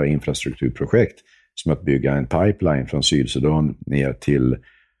stora infrastrukturprojekt som att bygga en pipeline från Sydsudan ner till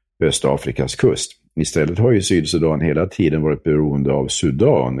Östafrikas kust. Istället har ju Sydsudan hela tiden varit beroende av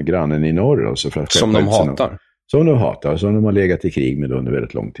Sudan, grannen i norr. Alltså för att som de hatar. Som de har legat i krig med under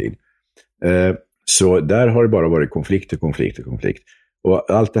väldigt lång tid. Så där har det bara varit konflikt.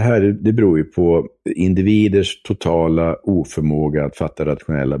 Och allt det här, det beror ju på individers totala oförmåga att fatta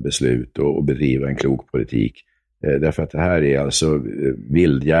rationella beslut och bedriva en klok politik. Därför att det här är alltså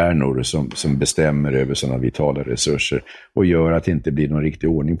vildhjärnor som bestämmer över sådana vitala resurser och gör att det inte blir någon riktig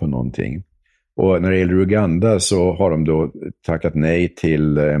ordning på någonting. Och när det gäller Uganda så har de då tackat nej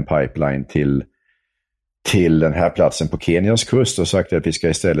till en pipeline till den här platsen på Kenias kust och sagt att vi ska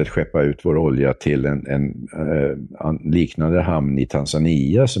istället skeppa ut vår olja till en liknande hamn i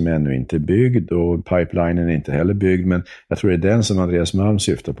Tanzania som ännu inte är byggd, och pipelinen är inte heller byggd, men jag tror det är den som Andreas Malm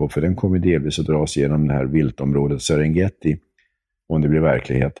syftar på, för den kommer delvis att dras genom det här viltområdet Serengeti om det blir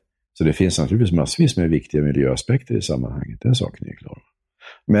verklighet. Så det finns naturligtvis massvis med viktiga miljöaspekter i sammanhanget, den saken är klar.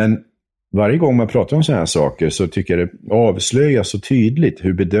 Men varje gång man pratar om sådana här saker så tycker jag det avslöjas så tydligt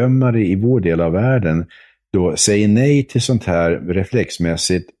hur bedömare i vår del av världen då säger nej till sånt här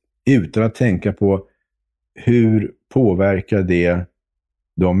reflexmässigt utan att tänka på hur påverkar det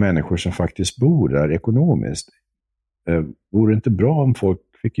de människor som faktiskt bor där ekonomiskt. Vore det inte bra om folk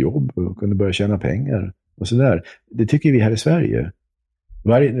fick jobb och kunde börja tjäna pengar och sådär? Det tycker vi här i Sverige.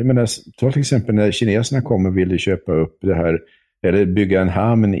 Ta till exempel när kineserna kommer och vill köpa upp det här eller bygga en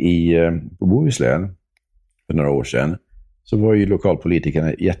hamn på Bohuslän för några år sedan, så var ju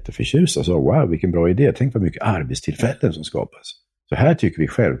lokalpolitikerna jätteförtjusta och sa wow, vilken bra idé, tänk vad mycket arbetstillfällen som skapas. Så här tycker vi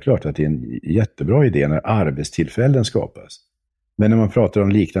självklart att det är en jättebra idé när arbetstillfällen skapas. Men när man pratar om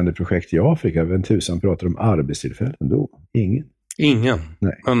liknande projekt i Afrika, vem tusan pratar om arbetstillfällen då? Ingen.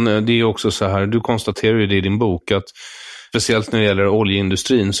 Nej. Men det är också så här, du konstaterar ju det i din bok att speciellt när det gäller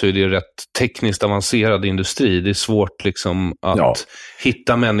oljeindustrin så är det rätt tekniskt avancerad industri. Det är svårt liksom att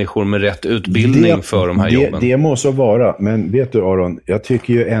hitta människor med rätt utbildning för de här jobben. Det måste vara, men vet du Aron, jag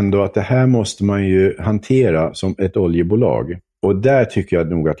tycker ju ändå att det här måste man ju hantera som ett oljebolag. Och där tycker jag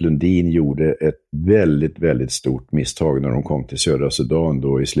nog att Lundin gjorde ett väldigt, väldigt stort misstag när de kom till södra Sudan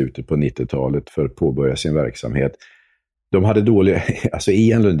då i slutet på 90-talet för att påbörja sin verksamhet. De hade dåliga, alltså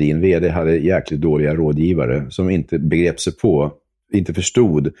Ian Lundin, vd, hade jäkligt dåliga rådgivare som inte begrep sig på inte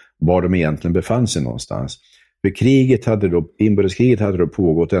förstod var de egentligen befann sig någonstans. För inbördeskriget hade då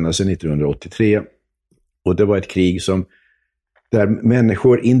pågått ända sedan 1983. Och det var ett krig där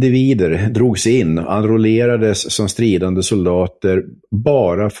människor, individer, drogs in och enrollerades som stridande soldater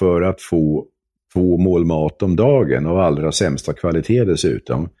bara för att få 2 mål mat om dagen av allra sämsta kvalitet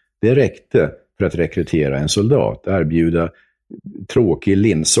dessutom. Det räckte för att rekrytera en soldat, erbjuda tråkig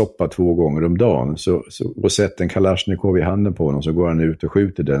linssoppa 2 gånger om dagen och sätt en Kalashnikov i handen på honom, så går han ut och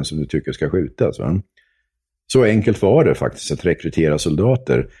skjuter den som du tycker ska skjutas. Va? Så enkelt var det faktiskt att rekrytera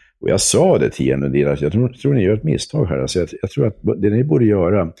soldater. Och jag sa det till Nilsson, att jag tror ni gör ett misstag här. Alltså jag tror att det ni borde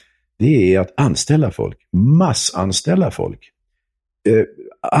göra, det är att anställa folk. Massanställa folk.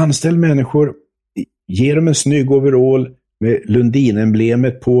 Anställ människor, ge dem en snygg overall med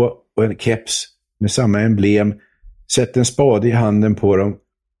Lundin-emblemet på och en keps med samma emblem. Sätt en spade i handen på dem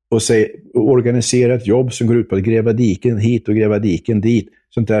och organisera ett jobb som går ut på att gräva diken hit och gräva diken dit.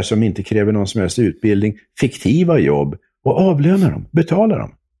 Sånt där som inte kräver någon som helst utbildning. Fiktiva jobb. Och avlöna dem, betala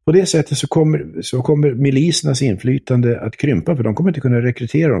dem. På det sättet så kommer milisernas inflytande att krympa, för de kommer inte kunna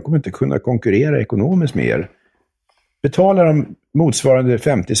rekrytera, de kommer inte kunna konkurrera ekonomiskt med er. Betala dem motsvarande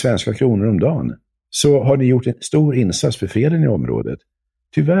 50 svenska kronor om dagen, så har ni gjort en stor insats för freden i området.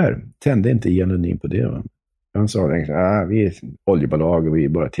 Tyvärr tände inte Lundin på det. Va? Han sa att vi är ett oljebolag och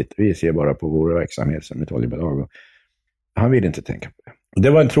vi ser bara på vår verksamhet som ett oljebolag. Och han ville inte tänka på det. Och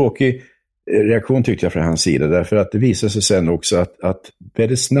det var en tråkig reaktion tyckte jag från hans sida, därför att det visade sig sen också att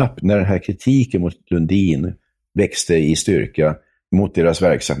väldigt snabbt när den här kritiken mot Lundin växte i styrka mot deras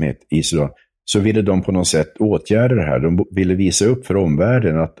verksamhet i Sudan, så ville de på något sätt åtgärda det här. De ville visa upp för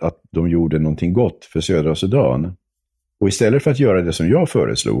omvärlden att de gjorde någonting gott för södra Sudan. Och istället för att göra det som jag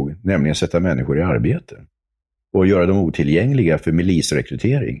föreslog, nämligen sätta människor i arbete och göra dem otillgängliga för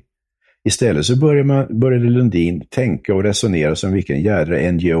milisrekrytering, istället så började Lundin tänka och resonera som vilken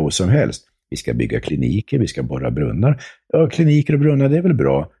jädra NGO som helst. Vi ska bygga kliniker, vi ska borra brunnar. Ja, kliniker och brunnar, det är väl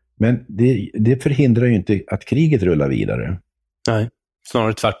bra. Men det förhindrar ju inte att kriget rullar vidare. Nej,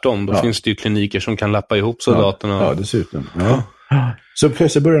 snarare tvärtom. Då finns det ju kliniker som kan lappa ihop soldaterna. Ja, dessutom. Ja. Så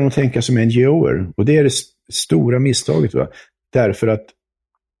plötsligt börjar de tänka som NGOer. Och det är det stora misstaget. Va? Därför att,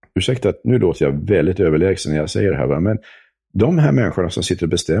 ursäkta att nu låter jag väldigt överlägsen när jag säger det här. Va? Men de här människorna som sitter och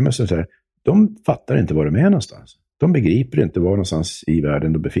bestämmer sig här, de fattar inte var de är någonstans. De begriper inte var någonstans i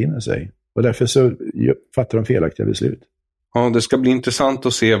världen de befinner sig. Och därför så fattar de felaktiga beslut. Ja, det ska bli intressant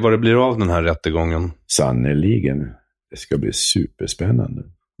att se vad det blir av den här rättegången. Sannoliken. Det ska bli superspännande.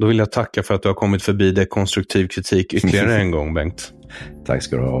 Då vill jag tacka för att du har kommit förbi det konstruktiv kritik ytterligare en gång, Bengt. Tack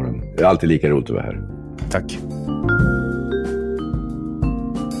ska du ha, Aron. Det är alltid lika roligt att vara här. Tack.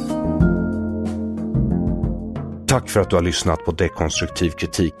 Tack för att du har lyssnat på Dekonstruktiv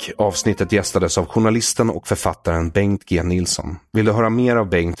kritik. Avsnittet gästades av journalisten och författaren Bengt G. Nilsson. Vill du höra mer av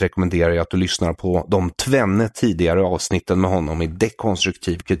Bengt rekommenderar jag att du lyssnar på de 2 tidigare avsnitten med honom i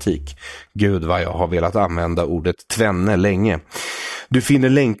Dekonstruktiv kritik. Gud vad jag har velat använda ordet 2 länge. Du finner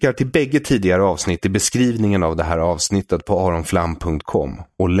länkar till bägge tidigare avsnitt i beskrivningen av det här avsnittet på aronflam.com.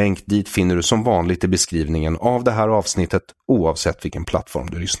 Och länk dit finner du som vanligt i beskrivningen av det här avsnittet oavsett vilken plattform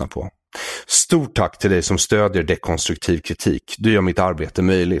du lyssnar på. Stort tack till dig som stödjer Dekonstruktiv kritik. Du gör mitt arbete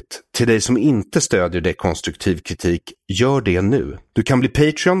möjligt. Till dig som inte stödjer Dekonstruktiv kritik, gör det nu. Du kan bli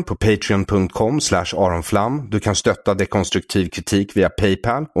Patreon på patreon.com/aronflam. Du kan stötta Dekonstruktiv kritik via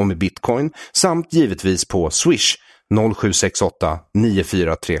PayPal och med Bitcoin. Samt givetvis på Swish 0768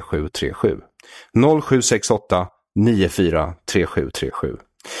 943737. 0768 943737.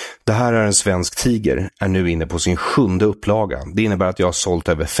 Det här är en svensk tiger, är nu inne på sin 7:e upplaga. Det innebär att jag har sålt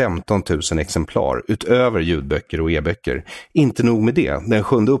över 15 000 exemplar utöver ljudböcker och e-böcker. Inte nog med det, den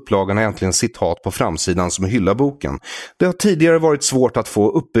 7:e upplagan har äntligen citat på framsidan som hyllar boken. Det har tidigare varit svårt att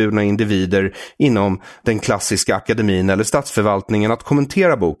få uppburna individer inom den klassiska akademin eller statsförvaltningen att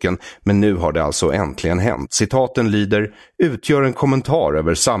kommentera boken, men nu har det alltså äntligen hänt. Citaten lyder: utgör en kommentar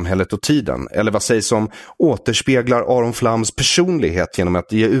över samhället och tiden, eller vad sägs om återspeglar Aron Flams personlighet genom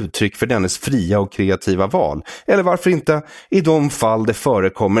att ge uttryck för dennes fria och kreativa val, eller varför inte i de fall det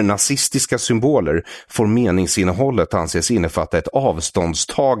förekommer nazistiska symboler får meningsinnehållet anses innefatta ett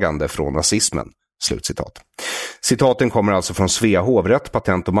avståndstagande från nazismen. Slutcitat. Citaten kommer alltså från Svea hovrätt,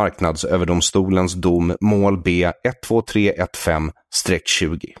 Patent- och marknadsöverdomstolens dom mål B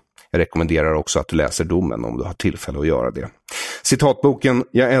 12315-20. Jag rekommenderar också att du läser domen om du har tillfälle att göra det. Citatboken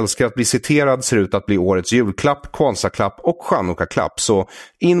Jag älskar att bli citerad ser ut att bli årets julklapp, Kwanzaa-klapp och Chanukka-klapp. Så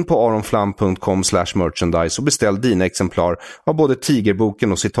in på aronflam.com/merchandise och beställ dina exemplar av både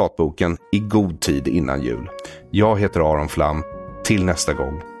tigerboken och citatboken i god tid innan jul. Jag heter Aron Flam. Till nästa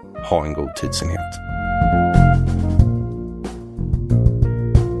gång, ha en god tidsenhet.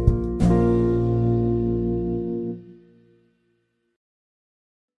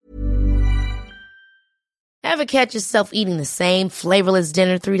 Ever catch yourself eating the same flavorless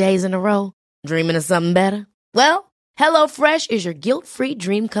dinner 3 days in a row? Dreaming of something better? Well, HelloFresh is your guilt-free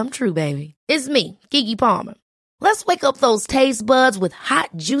dream come true, baby. It's me, Keke Palmer. Let's wake up those taste buds with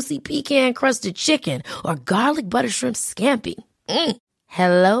hot, juicy pecan-crusted chicken or garlic butter shrimp scampi.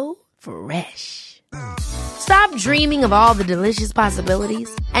 Hello Fresh. Stop dreaming of all the delicious possibilities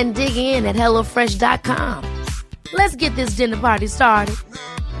and dig in at HelloFresh.com. Let's get this dinner party started.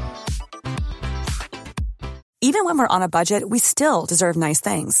 Even when we're on a budget, we still deserve nice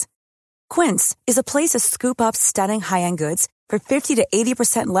things. Quince is a place to scoop up stunning high-end goods for 50 to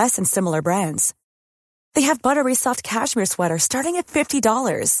 80% less than similar brands. They have buttery soft cashmere sweaters starting at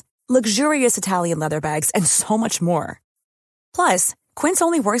 $50, luxurious Italian leather bags, and so much more. Plus, Quince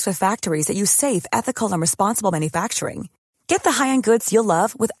only works with factories that use safe, ethical, and responsible manufacturing. Get the high-end goods you'll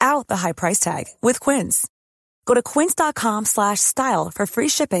love without the high price tag with Quince. Go to quince.com/style for free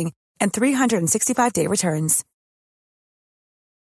shipping and 365-day returns.